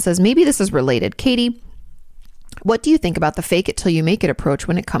add-on says, maybe this is related. Katie, what do you think about the fake it till you make it approach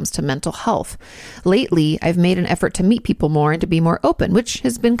when it comes to mental health? Lately, I've made an effort to meet people more and to be more open, which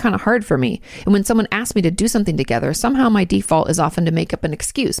has been kind of hard for me. And when someone asks me to do something together, somehow my default is often to make up an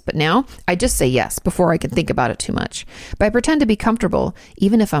excuse. But now I just say yes before I can think about it too much. But I pretend to be comfortable,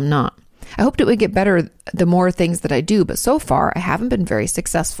 even if I'm not. I hoped it would get better the more things that I do, but so far I haven't been very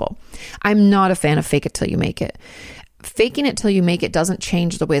successful. I'm not a fan of fake it till you make it. Faking it till you make it doesn't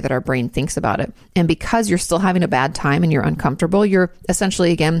change the way that our brain thinks about it. And because you're still having a bad time and you're uncomfortable, you're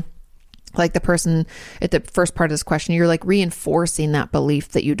essentially, again, like the person at the first part of this question, you're like reinforcing that belief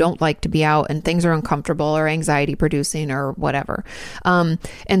that you don't like to be out and things are uncomfortable or anxiety producing or whatever.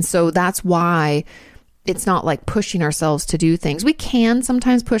 And so that's why it's not like pushing ourselves to do things. We can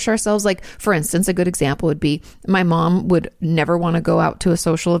sometimes push ourselves. Like, for instance, a good example would be my mom would never want to go out to a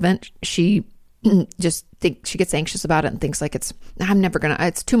social event. She just she gets anxious about it and thinks like it's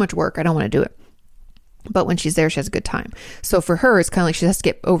too much work. I don't want to do it. But when she's there, she has a good time. So for her, it's kind of like she has to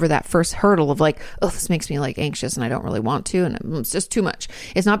get over that first hurdle of like, oh, this makes me like anxious and I don't really want to. And it's just too much.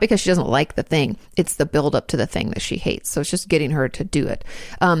 It's not because she doesn't like the thing. It's the build up to the thing that she hates. So it's just getting her to do it.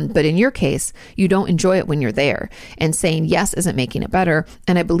 But in your case, you don't enjoy it when you're there, and saying yes isn't making it better.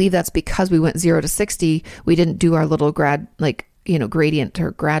 And I believe that's because we went 0 to 60. We didn't do our little gradient or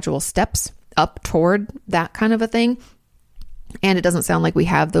gradual steps up toward that kind of a thing. And it doesn't sound like we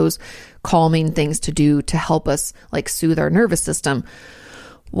have those calming things to do to help us like soothe our nervous system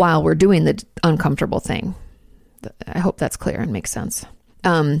while we're doing the uncomfortable thing. I hope that's clear and makes sense.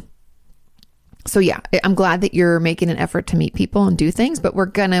 So yeah, I'm glad that you're making an effort to meet people and do things, but we're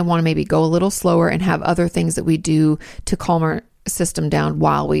going to want to maybe go a little slower and have other things that we do to calm our system down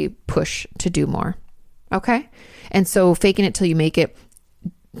while we push to do more. Okay. And so faking it till you make it,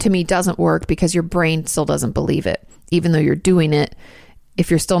 to me, doesn't work because your brain still doesn't believe it. Even though you're doing it, if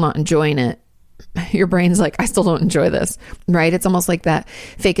you're still not enjoying it, your brain's like, I still don't enjoy this, right? It's almost like that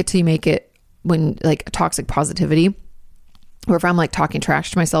fake it till you make it when like toxic positivity, or if I'm like talking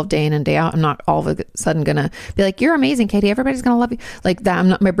trash to myself day in and day out, I'm not all of a sudden going to be like, you're amazing, Katie. Everybody's going to love you. Like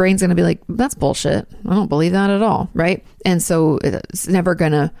that, my brain's going to be like, that's bullshit. I don't believe that at all. Right. And so it's never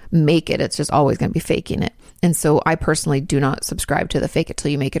going to make it. It's just always going to be faking it. And so I personally do not subscribe to the fake it till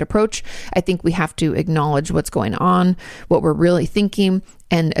you make it approach. I think we have to acknowledge what's going on, what we're really thinking.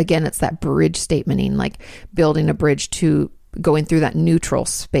 And again, it's that bridge statementing, like building a bridge to going through that neutral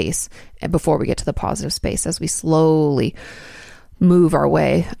space before we get to the positive space as we slowly move our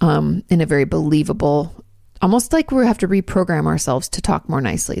way in a very believable, almost like we have to reprogram ourselves to talk more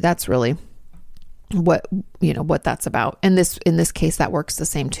nicely. That's really what that's about. And in this case, that works the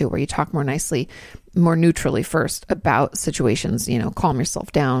same too, where you talk more nicely, more neutrally first about situations, calm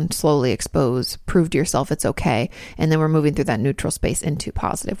yourself down, slowly expose, prove to yourself it's okay. And then we're moving through that neutral space into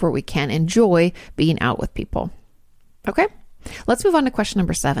positive, where we can enjoy being out with people. Okay. Let's move on to question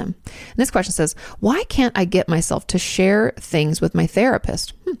number 7. And this question says, why can't I get myself to share things with my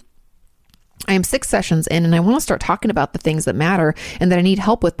therapist? I am 6 sessions in and I want to start talking about the things that matter and that I need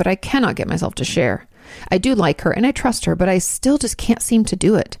help with, but I cannot get myself to share. I do like her and I trust her, but I still just can't seem to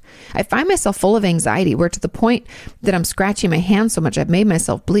do it. I find myself full of anxiety, where to the point that I'm scratching my hands so much I've made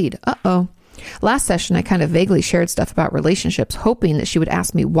myself bleed. Uh-oh. Last session, I kind of vaguely shared stuff about relationships, hoping that she would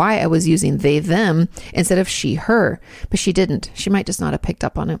ask me why I was using they, them instead of she, her, but she didn't. She might just not have picked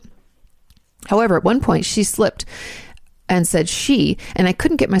up on it. However, at one point she slipped and said she, and I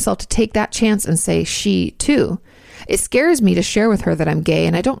couldn't get myself to take that chance and say she too. It scares me to share with her that I'm gay,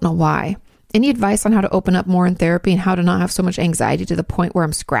 and I don't know why. Any advice on how to open up more in therapy and how to not have so much anxiety to the point where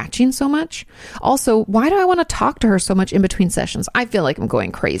I'm scratching so much? Also, why do I want to talk to her so much in between sessions? I feel like I'm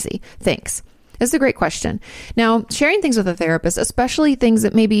going crazy. Thanks. It's a great question. Now, sharing things with a therapist, especially things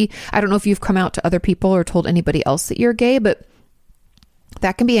that maybe, I don't know if you've come out to other people or told anybody else that you're gay, but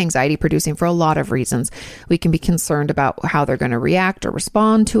that can be anxiety producing for a lot of reasons. We can be concerned about how they're going to react or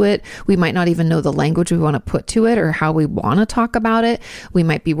respond to it. We might not even know the language we want to put to it or how we want to talk about it. We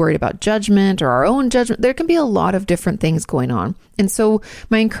might be worried about judgment or our own judgment. There can be a lot of different things going on. And so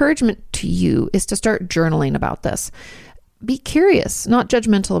my encouragement to you is to start journaling about this. Be curious, not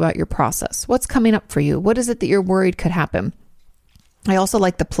judgmental about your process. What's coming up for you? What is it that you're worried could happen? I also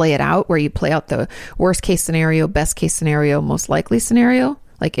like to play it out, where you play out the worst case scenario, best case scenario, most likely scenario,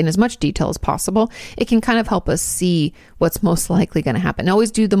 like in as much detail as possible. It can kind of help us see what's most likely going to happen.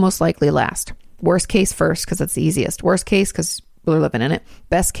 Always do the most likely last. Worst case first, because it's the easiest. Worst case, because we're living in it.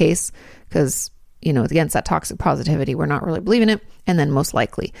 Best case, because, against that toxic positivity, we're not really believing it. And then most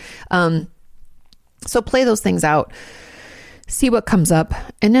likely. So play those things out. See what comes up,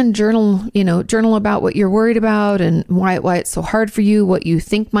 and then journal about what you're worried about and why it's so hard for you, what you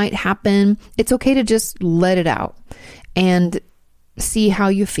think might happen. It's okay to just let it out and see how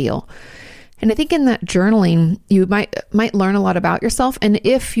you feel. And I think in that journaling, you might learn a lot about yourself. And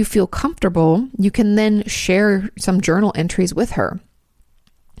if you feel comfortable, you can then share some journal entries with her.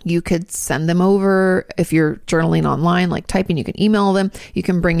 You could send them over. If you're journaling online, like typing, you can email them. You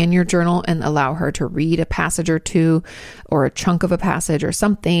can bring in your journal and allow her to read a passage or two, or a chunk of a passage or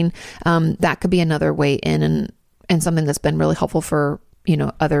something. That could be another way in, and something that's been really helpful for,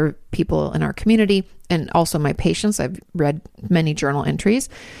 other people in our community and also my patients. I've read many journal entries.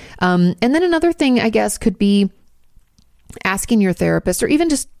 And then another thing, I guess, could be asking your therapist, or even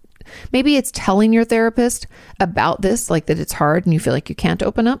just maybe it's telling your therapist about this, like that it's hard and you feel like you can't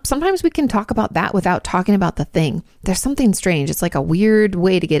open up. Sometimes we can talk about that without talking about the thing. There's something strange. It's like a weird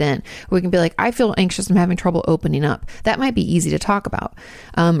way to get in. We can be like, I feel anxious. I'm having trouble opening up. That might be easy to talk about,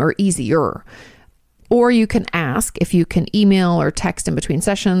 or easier. Or you can ask if you can email or text in between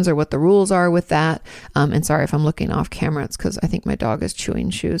sessions or what the rules are with that. And sorry if I'm looking off camera. It's because I think my dog is chewing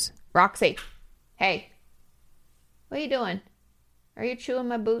shoes. Roxy, hey, what are you doing? Are you chewing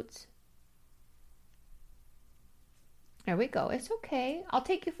my boots? There we go. It's okay. I'll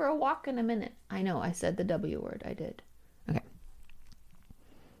take you for a walk in a minute. I know I said the W word. I did. Okay.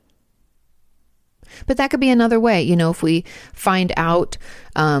 But that could be another way. You know, if we find out,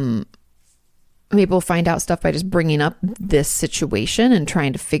 maybe we'll find out stuff by just bringing up this situation and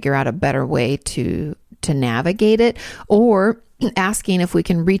trying to figure out a better way to navigate it, or asking if we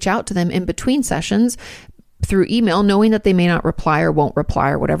can reach out to them in between sessions through email, knowing that they may not reply or won't reply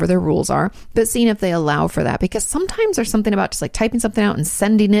or whatever their rules are, but seeing if they allow for that. Because sometimes there's something about just like typing something out and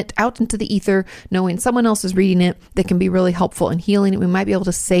sending it out into the ether, knowing someone else is reading it, that can be really helpful in healing it. We might be able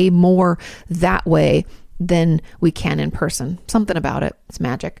to say more that way than we can in person. Something about it. It's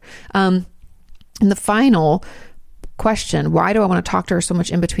magic. And the final question, why do I want to talk to her so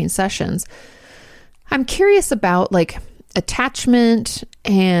much in between sessions? I'm curious about like attachment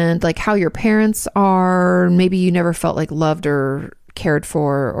and like how your parents are. Maybe you never felt like loved or cared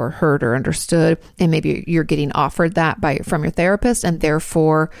for or heard or understood, and maybe you're getting offered that from your therapist, and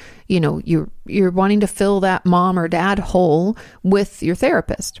therefore, you know, you're wanting to fill that mom or dad hole with your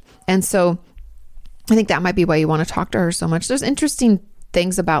therapist. And so I think that might be why you want to talk to her so much. There's interesting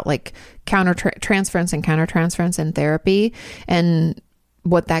things about like transference and countertransference in therapy, and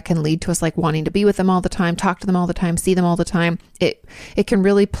what that can lead to us like wanting to be with them all the time, talk to them all the time, see them all the time. It can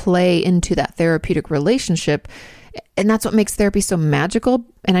really play into that therapeutic relationship. And that's what makes therapy so magical.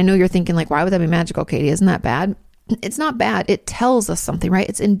 And I know you're thinking like, why would that be magical, Katie? Isn't that bad? It's not bad. It tells us something, right?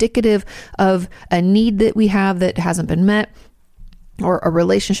 It's indicative of a need that we have that hasn't been met, or a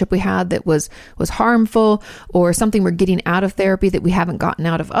relationship we had that was harmful, or something we're getting out of therapy that we haven't gotten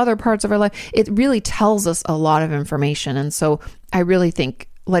out of other parts of our life. It really tells us a lot of information. And so I really think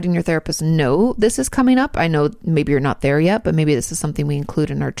letting your therapist know this is coming up. I know maybe you're not there yet, but maybe this is something we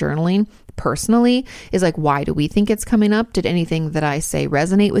include in our journaling personally, is like, why do we think it's coming up? Did anything that I say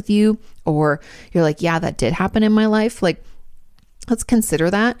resonate with you? Or you're like, yeah, that did happen in my life. Like, let's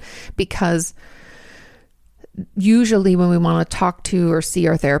consider that, because usually when we want to talk to or see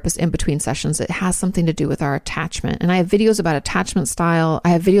our therapist in between sessions, it has something to do with our attachment. And I have videos about attachment style. I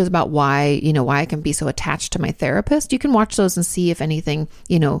have videos about why I can be so attached to my therapist. You can watch those and see if anything,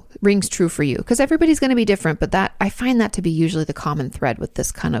 rings true for you, because everybody's going to be different. But that, I find that to be usually the common thread with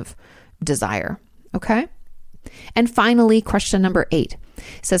this kind of desire. Okay. And finally, question number 8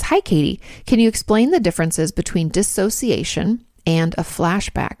 says, hi, Katie, can you explain the differences between dissociation and a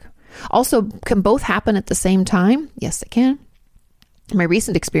flashback? Also, can both happen at the same time? Yes, it can. My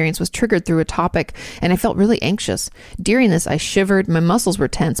recent experience was triggered through a topic, and I felt really anxious. During this, I shivered, my muscles were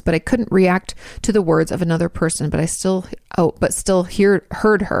tense, but I couldn't react to the words of another person, but still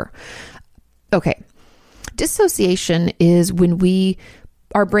heard her. Okay. Dissociation is when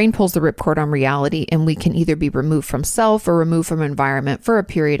our brain pulls the ripcord on reality, and we can either be removed from self or removed from environment for a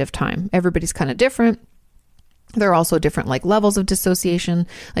period of time. Everybody's kind of different. There are also different levels of dissociation,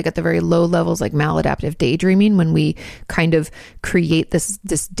 like at the very low levels, like maladaptive daydreaming, when we kind of create this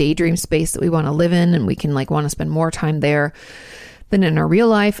daydream space that we want to live in, and we can want to spend more time there than in our real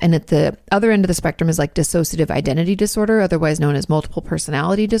life. And at the other end of the spectrum is like dissociative identity disorder, otherwise known as multiple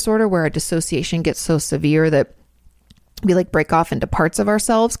personality disorder, where our dissociation gets so severe that we break off into parts of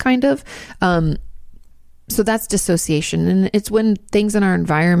ourselves, kind of. So that's dissociation. And it's when things in our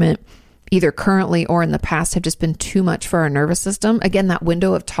environment, either currently or in the past, have just been too much for our nervous system. Again, that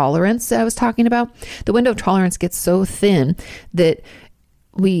window of tolerance that I was talking about, the window of tolerance gets so thin that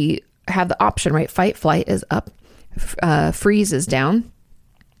we have the option, right? Fight, flight is up, freeze is down.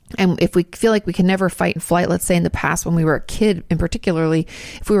 And if we feel like we can never fight and flight, let's say in the past when we were a kid, and particularly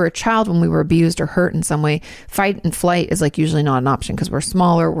if we were a child when we were abused or hurt in some way, fight and flight is usually not an option, because we're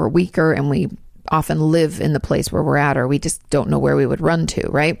smaller, we're weaker, and we often live in the place where we're at, or we just don't know where we would run to,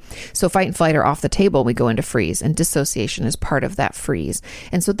 right? So fight and flight are off the table. We go into freeze, and dissociation is part of that freeze.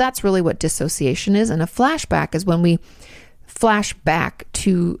 And so that's really what dissociation is. And a flashback is when we flash back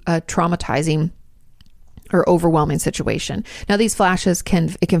to a traumatizing or overwhelming situation. Now, these flashes can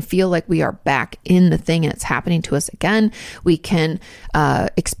feel like we are back in the thing and it's happening to us again. We can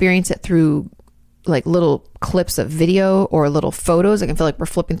experience it through like little clips of video or little photos. I can feel like we're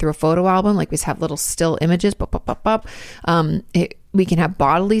flipping through a photo album. Like we just have little still images. We can have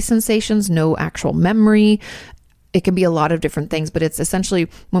bodily sensations, no actual memory. It can be a lot of different things, but it's essentially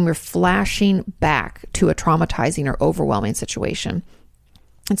when we're flashing back to a traumatizing or overwhelming situation.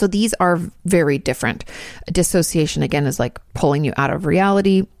 And so these are very different. Dissociation, again, is like pulling you out of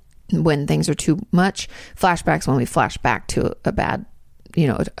reality when things are too much. Flashbacks, when we flash back to a bad,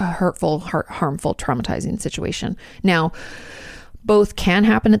 a hurtful, harmful, traumatizing situation. Now, both can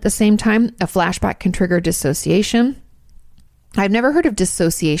happen at the same time. A flashback can trigger dissociation. I've never heard of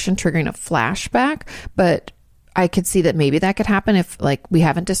dissociation triggering a flashback, but I could see that maybe that could happen if like we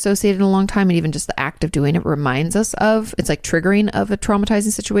haven't dissociated in a long time, and even just the act of doing it reminds us of, it's like triggering of a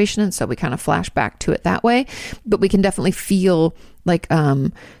traumatizing situation. And so we kind of flash back to it that way, but we can definitely feel like,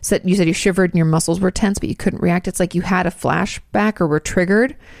 you said you shivered and your muscles were tense, but you couldn't react. It's like you had a flashback or were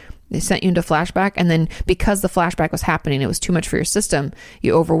triggered. They sent you into flashback. And then because the flashback was happening, it was too much for your system.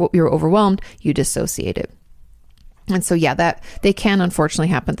 You were overwhelmed, you dissociated. And so, yeah, that they can unfortunately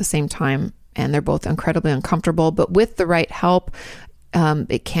happen at the same time. And they're both incredibly uncomfortable, but with the right help,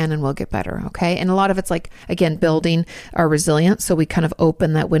 it can and will get better. Okay. And a lot of it's like, again, building our resilience. So we kind of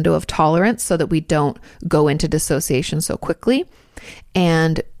open that window of tolerance so that we don't go into dissociation so quickly.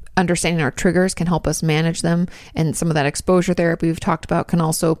 And understanding our triggers can help us manage them. And some of that exposure therapy we've talked about can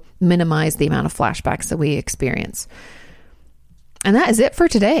also minimize the amount of flashbacks that we experience. And that is it for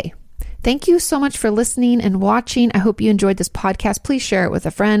today. Thank you so much for listening and watching. I hope you enjoyed this podcast. Please share it with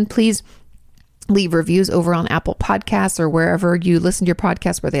a friend. Please leave reviews over on Apple Podcasts or wherever you listen to your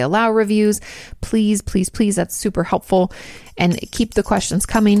podcast where they allow reviews. Please, please, please. That's super helpful. And keep the questions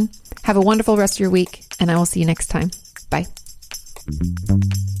coming. Have a wonderful rest of your week, and I will see you next time. Bye.